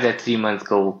when you have that 3 month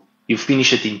goal, you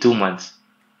finish it in 2 months.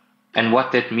 And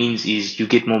what that means is you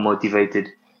get more motivated,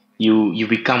 you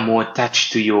become more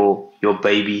attached to your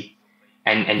baby,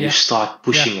 and you Yeah. start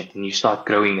pushing Yeah. it and you start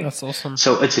growing it. That's awesome.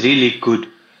 So it's really good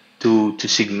to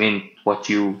segment what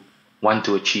you want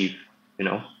to achieve,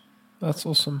 That's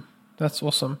awesome. That's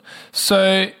awesome. So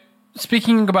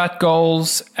speaking about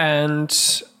goals and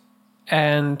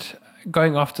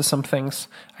going after some things,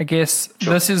 I guess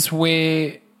Sure. this is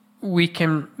where we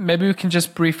can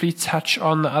just briefly touch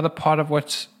on the other part of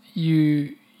what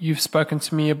you've spoken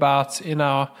to me about in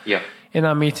our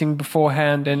Yeah. meeting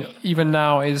beforehand, and even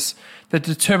now, is the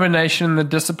determination and the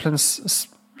disciplines,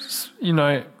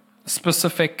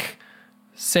 specific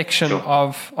section Sure.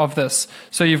 of this.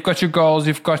 So you've got your goals,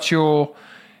 you've got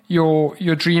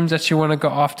your dreams that you want to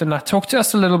go after. Now talk to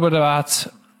us a little bit about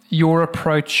your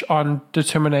approach on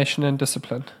determination and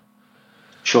discipline.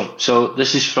 Sure. So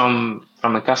this is from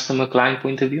a customer client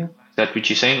point of view. Is that what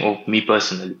you're saying, or me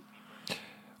personally?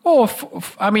 Or,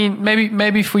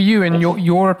 maybe for you and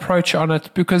your approach on it,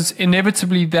 because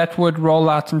inevitably that would roll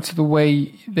out into the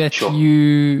way that Sure.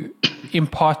 you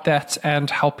impart that and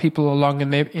help people along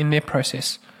in their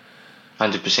process.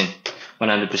 100%,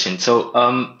 100%. So,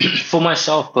 for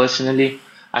myself personally,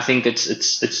 I think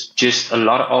it's just a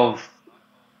lot of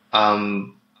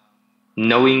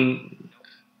knowing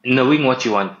what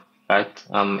you want, right?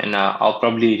 And I'll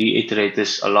probably reiterate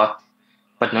this a lot,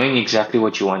 but knowing exactly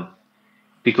what you want,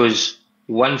 because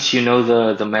once you know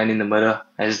the man in the mirror,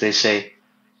 as they say,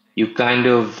 you kind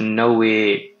of know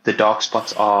where the dark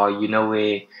spots are, you know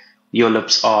where your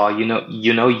lips are, you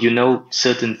know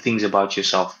certain things about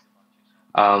yourself.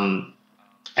 Um,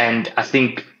 and I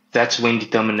think that's when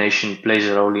determination plays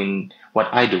a role in what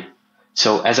I do.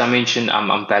 So as I mentioned,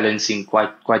 I'm balancing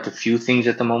quite a few things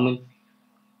at the moment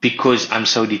because I'm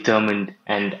so determined,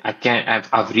 and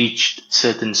I've reached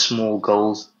certain small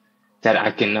goals that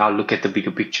I can now look at the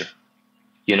bigger picture,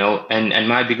 and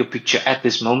my bigger picture at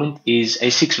this moment is a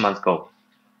 6 month goal,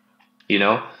 you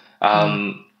know.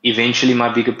 Eventually my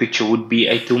bigger picture would be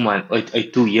a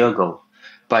 2 year goal.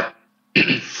 But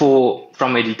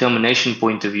from a determination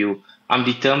point of view, I'm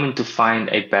determined to find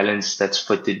a balance that's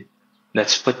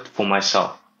fit for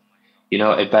myself.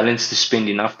 A balance to spend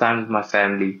enough time with my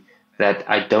family, that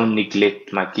I don't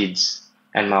neglect my kids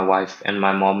and my wife and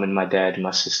my mom and my dad and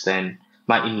my sister and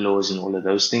my in-laws and all of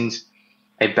those things.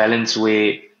 A balance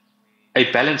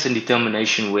and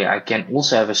determination where I can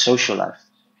also have a social life.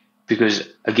 Because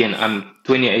again, I'm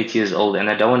 28 years old and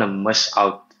I don't want to miss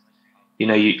out.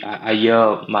 I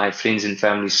hear my friends and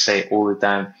family say all the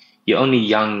time, you're only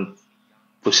young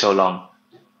for so long,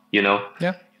 you know,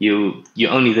 Yeah. you're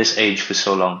only this age for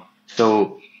so long.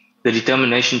 So the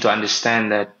determination to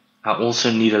understand that I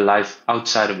also need a life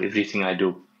outside of everything I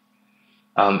do,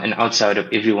 and outside of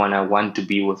everyone I want to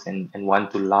be with and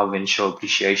want to love and show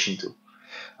appreciation to.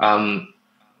 Um,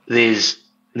 there's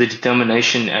the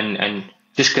determination and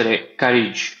just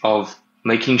courage of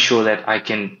making sure that I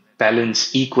can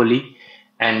balance equally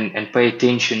and pay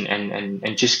attention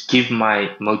and just give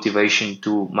my motivation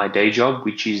to my day job,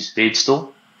 which is Red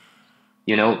Store,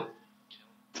 you know,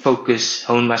 focus,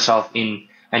 hone myself in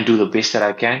and do the best that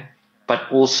I can.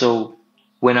 But also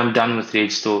when I'm done with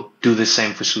Red Store, do the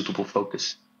same for Suitable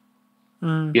Focus.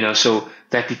 So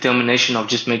that determination of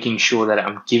just making sure that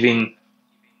I'm giving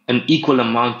an equal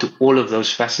amount to all of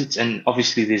those facets. And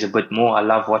obviously there's a bit more. I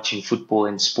love watching football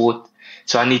and sport,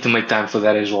 so I need to make time for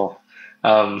that as well.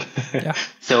 Yeah.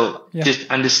 So Yeah. just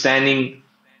understanding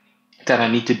that I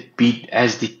need to be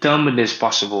as determined as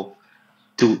possible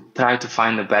to try to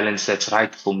find a balance that's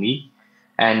right for me.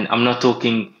 And I'm not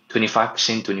talking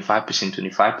 25%, 25%,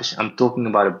 25%. I'm talking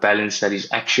about a balance that is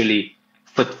actually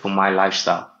fit for my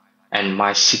lifestyle and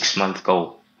my 6 month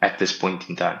goal at this point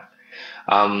in time.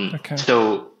 Okay.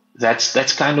 So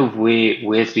that's kind of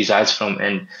where it resides from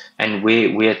and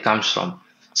where it comes from.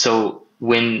 So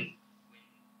when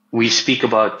we speak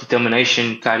about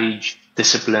determination, courage,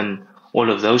 discipline,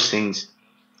 all of those things,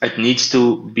 it needs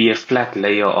to be a flat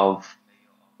layer of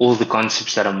all the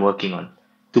concepts that I'm working on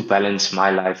to balance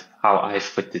my life, how I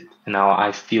fit it, and how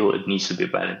I feel it needs to be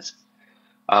balanced.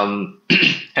 Um,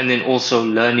 and then also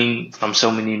learning from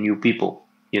so many new people,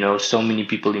 so many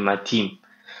people in my team.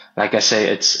 Like I say,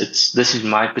 it's this is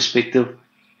my perspective,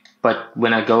 but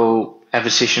when I go have a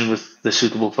session with the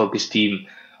Suitable Focus team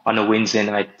on a Wednesday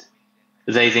night,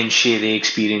 they then share their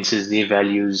experiences, their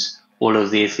values, all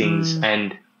of their things,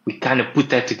 and we kind of put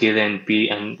that together and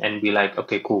be like,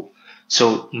 okay, cool.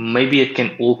 So maybe it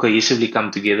can all cohesively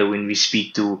come together when we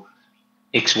speak to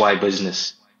XY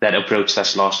business that approached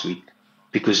us last week.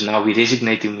 because now we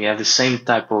resonate and we have the same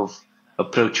type of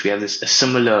approach. We have a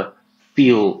similar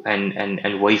feel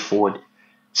and way forward.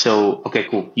 So, okay,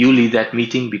 cool. You lead that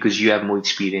meeting because you have more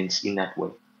experience in that way.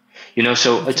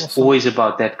 So That's it's awesome. always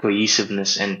about that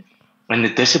cohesiveness and the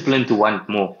discipline to want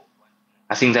more.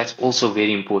 I think that's also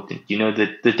very important.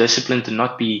 The discipline to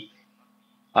not be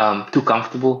too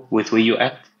comfortable with where you're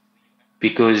at,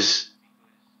 because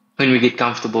when we get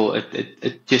comfortable,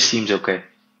 it just seems okay.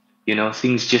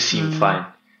 Things just seem Mm, fine.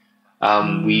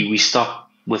 mm, We stop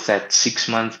with that 6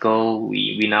 month goal.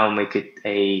 We now make it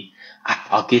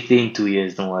I'll get there in 2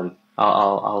 years. Don't worry.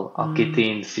 I'll get mm.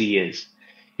 there in 3 years.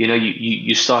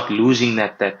 You start losing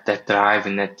that drive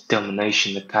and that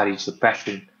determination, the courage, the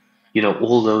passion,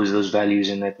 all those values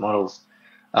and that morals.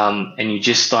 And you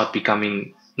just start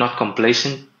becoming not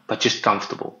complacent, but just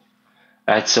comfortable.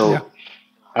 Right. Yeah. So,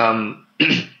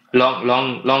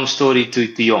 long story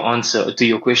to your answer, to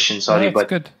your question. No, Sorry, it's but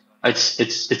good.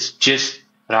 it's just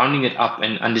rounding it up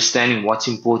and understanding what's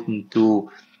important to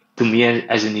me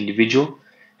as an individual.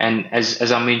 And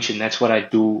as I mentioned, that's what I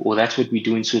do, or that's what we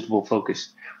do in Suitable Focus.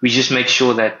 We just make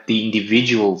sure that the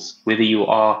individuals, whether you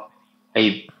are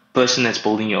a person that's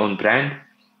building your own brand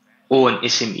or an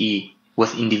SME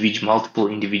with multiple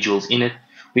individuals in it,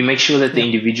 we make sure that the Yeah.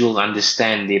 individuals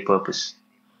understand their purpose.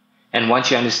 And once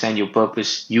you understand your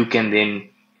purpose, you can then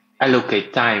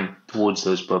allocate time towards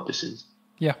those purposes,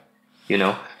 Yeah. you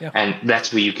know, Yeah. and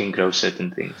that's where you can grow certain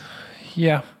things.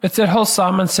 Yeah. It's that whole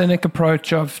Simon Sinek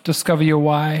approach of discover your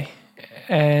why,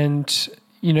 and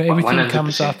everything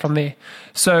comes out 100%. from there.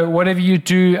 So whatever you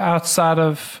do out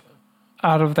of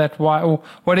that why, or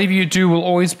whatever you do, will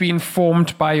always be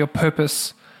informed by your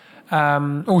purpose,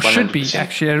 or should be 100%.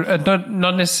 actually.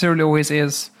 Not necessarily always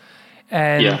is,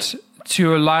 Yeah, and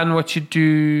to align what you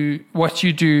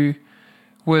do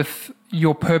with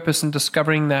your purpose and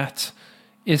discovering that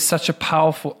is such a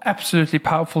powerful, absolutely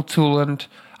powerful tool. And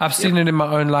I've seen yep, it in my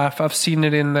own life. I've seen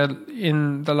it in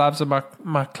the lives of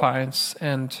my clients.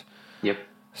 And yep.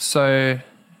 so,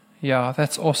 yeah,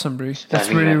 that's awesome, Bru. Just That's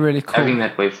really, really cool. having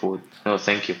that way forward. No,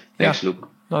 thank you. Yeah. Thanks, Luke.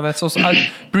 No, that's awesome.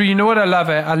 Bru, you know what I love?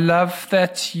 I love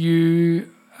that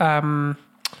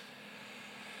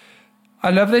I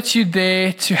love that you're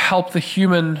there to help the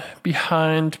human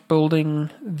behind building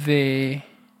their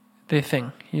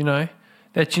thing,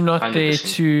 that you're not there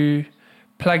 100%. to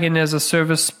plug in as a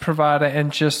service provider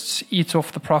and just eat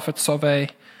off the profits of a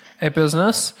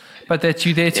business, but that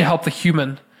you're there to Yeah, help the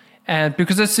human. And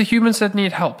because it's the humans that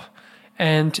need help.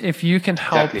 And if you can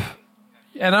help, exactly.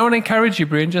 and I want to encourage you,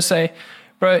 Bru, and just say,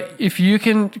 bro, if you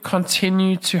can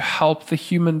continue to help the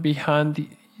human behind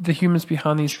the humans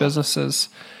behind these Sure. businesses,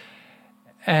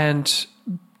 and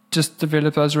just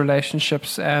develop those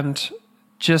relationships and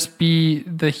just be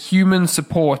the human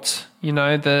support,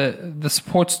 the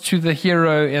support to the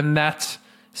hero in that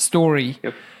story.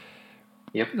 Yep,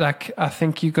 yep. Like, I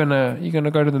think you're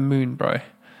gonna go to the moon, bro.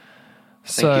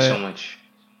 Thank you so So much.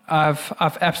 I've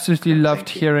absolutely No, loved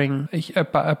thank you. hearing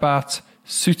about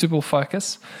Suitable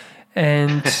Focus,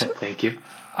 and Thank you.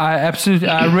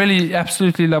 I really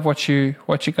absolutely love what you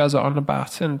guys are on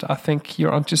about, and I think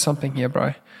you're onto something here, bro.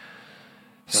 No,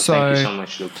 thank you So so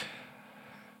much, Luke.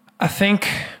 I think,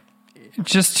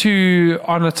 just to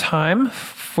honor time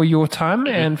for your time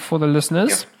and for the Yeah,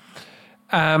 listeners,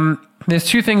 there's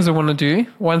two things I want to do.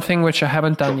 One thing which I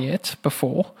haven't done sure. yet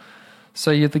before,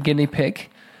 so you're the guinea pig.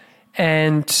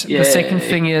 And Yay. the second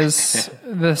thing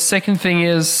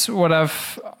is what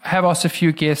have asked a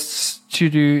few guests to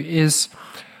do is,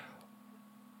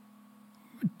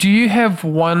 do you have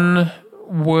one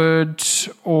word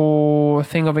or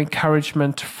thing of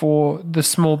encouragement for the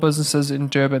small businesses in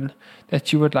Durban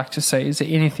that you would like to say? Is there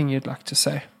anything you'd like to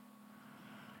say?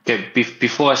 Okay,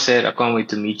 before I said I can't wait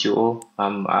to meet you all.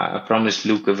 I promised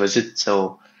Luke a visit,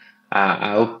 so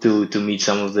I hope to meet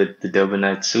some of the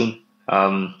Durbanites soon.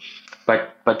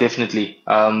 But definitely,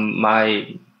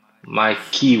 my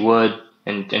key word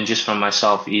and just from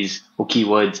myself is, or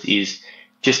keywords is,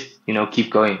 just keep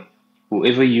going.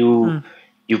 Whoever you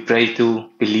pray to,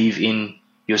 believe in,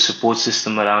 your support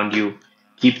system around you,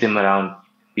 keep them around,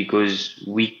 because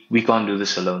we can't do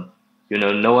this alone.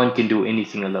 No one can do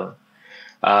anything alone.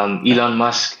 Yeah, Elon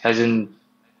Musk hasn't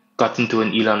gotten to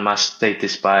an Elon Musk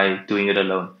status by doing it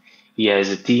alone. He has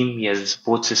a team, he has a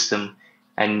support system,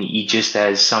 and he just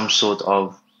has some sort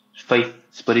of faith,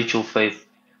 spiritual faith,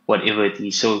 whatever it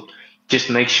is. So just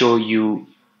make sure you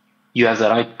have the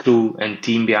right crew and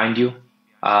team behind you,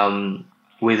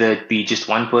 whether it be just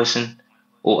one person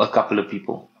or a couple of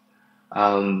people.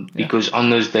 yeah, Because on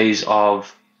those days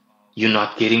of you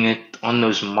not getting it, on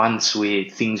those months where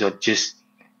things are just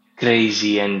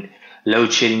crazy and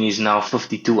load shedding is now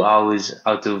 52 hours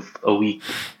out of a week.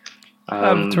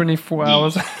 24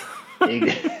 hours.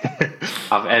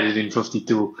 I've added in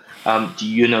 52.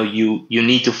 You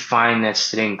need to find that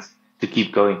strength to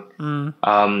keep going.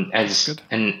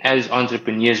 As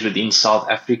entrepreneurs within South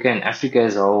Africa and Africa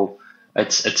as a whole,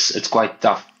 it's quite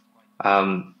tough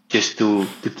just to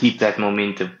keep that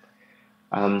momentum.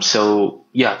 So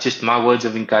yeah, just my words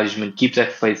of encouragement: keep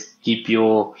that faith, keep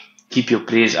your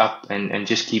prayers up, and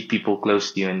just keep people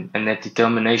close to you, and that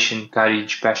determination,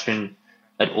 courage, passion,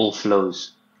 it all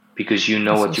flows because you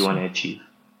know what you want to achieve.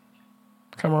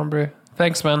 Come on, bro.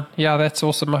 Thanks, man. Yeah, that's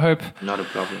awesome. I hope not a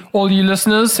problem. All you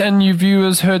listeners and you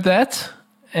viewers heard that,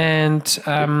 and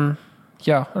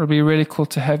it'll be really cool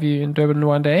to have you in Durban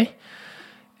one day.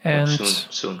 And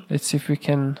soon. Let's see if we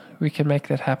can make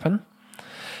that happen.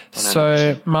 100%.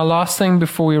 So my last thing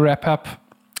before we wrap up,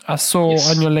 I saw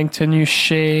on your LinkedIn you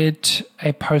shared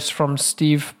a post from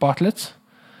Steve Bartlett,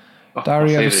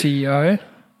 Diary of a CEO.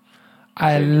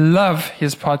 I love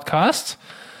his podcast.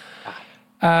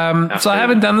 So I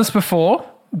haven't done this before,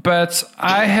 but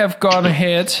I have gone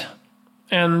ahead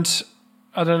and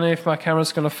I don't know if my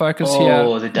camera's going to focus here.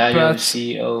 Oh, the Diary of a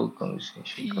CEO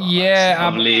conversation. Yeah,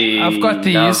 I've got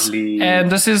these. Lovely. And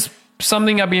this is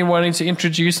something I've been wanting to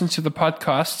introduce into the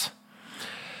podcast.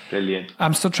 Brilliant.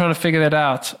 I'm still trying to figure that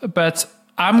out, but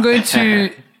I'm going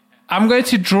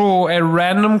to draw a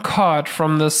random card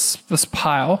from this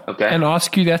pile and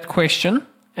ask you that question,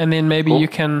 and then maybe you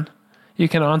can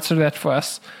answer that for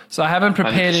us. So I haven't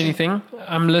prepared 100%. Anything.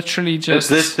 I'm literally just...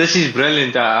 This is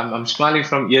brilliant. I'm smiling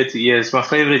from ear to ear. It's my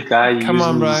favorite guy. Come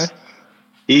on, bro.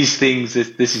 These things,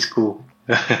 this is cool.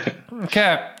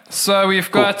 Okay. So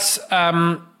we've got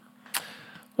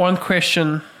one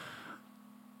question.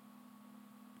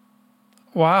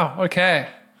 Wow. Okay.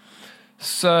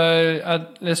 So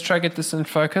let's try to get this in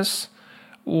focus.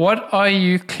 What are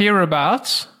you clear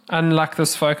about, unlike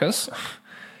this focus?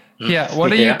 Yeah,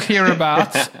 what are you clear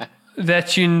about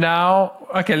that you now...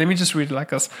 Okay, let me just read it like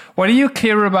this. What are you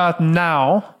clear about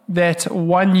now that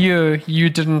 1 year you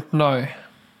didn't know?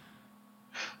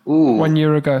 Ooh. 1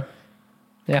 year ago.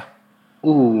 Yeah.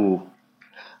 Ooh.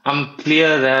 I'm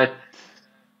clear that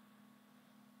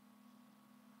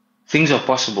things are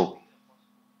possible.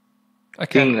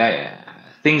 Okay.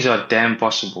 Things are damn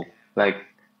possible. Like,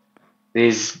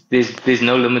 there's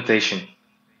no limitation.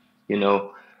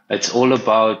 It's all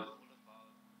about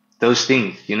those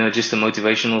things, just the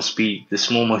motivational speech, the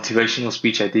small motivational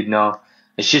speech I did now.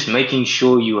 It's just making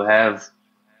sure you have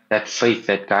that faith,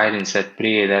 that guidance, that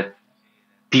prayer, that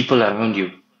people around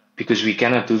you, because we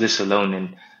cannot do this alone.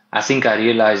 And I think I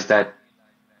realized that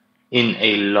in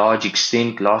a large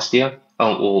extent last year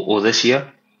or this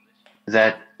year,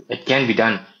 that it can be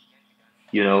done.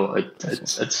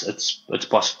 It's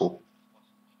possible.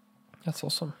 That's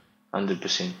awesome.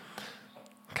 100%.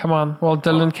 Come on. Well,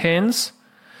 Dylan Cairns,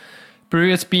 Brew,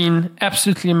 it's been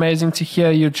absolutely amazing to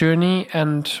hear your journey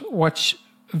and what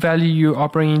value you are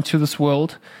bringing to this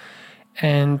world.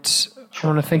 And I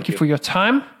want to thank you for your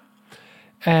time.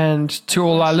 And to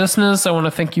all our listeners, I want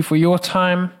to thank you for your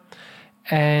time.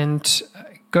 And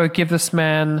go give this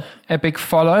man a big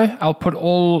follow. I'll put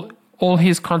all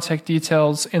his contact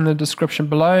details in the description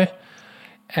below.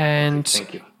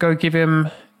 And go give him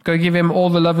all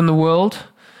the love in the world.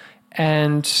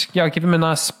 And give him a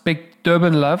nice big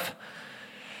Durban love.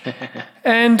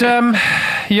 And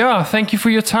thank you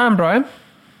for your time, bro.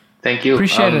 Thank you.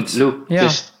 Appreciate it. Luke,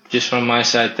 just from my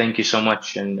side, thank you so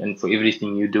much and for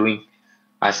everything you're doing.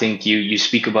 I think you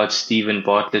speak about Stephen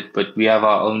Bartlett, but we have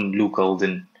our own Luke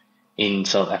Holden in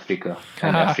South Africa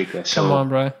and Africa. So come on,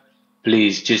 bro.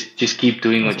 Please just keep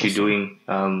doing what you're doing.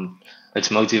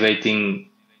 It's motivating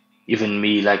even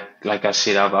me. Like I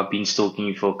said, I've been stalking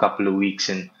you for a couple of weeks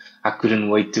and I couldn't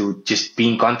wait to just be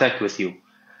in contact with you,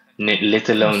 let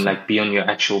alone be on your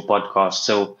actual podcast.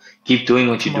 So keep doing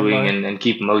what you're doing and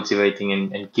keep motivating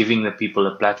and giving the people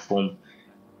a platform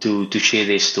to share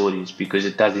their stories, because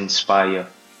it does inspire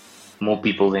more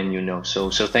people than you know.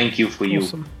 So thank you for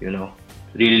awesome. you.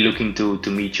 Really looking to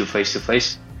meet you face to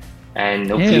face, and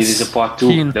hopefully there's a part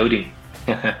 2 loading.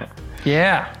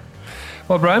 Yeah.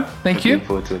 Well, bro, thank you. Looking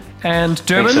forward to it. And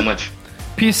Durban, thanks so much.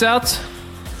 Peace out.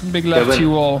 Big love to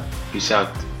you all. Peace out.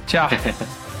 Ciao.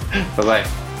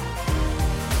 Bye-bye.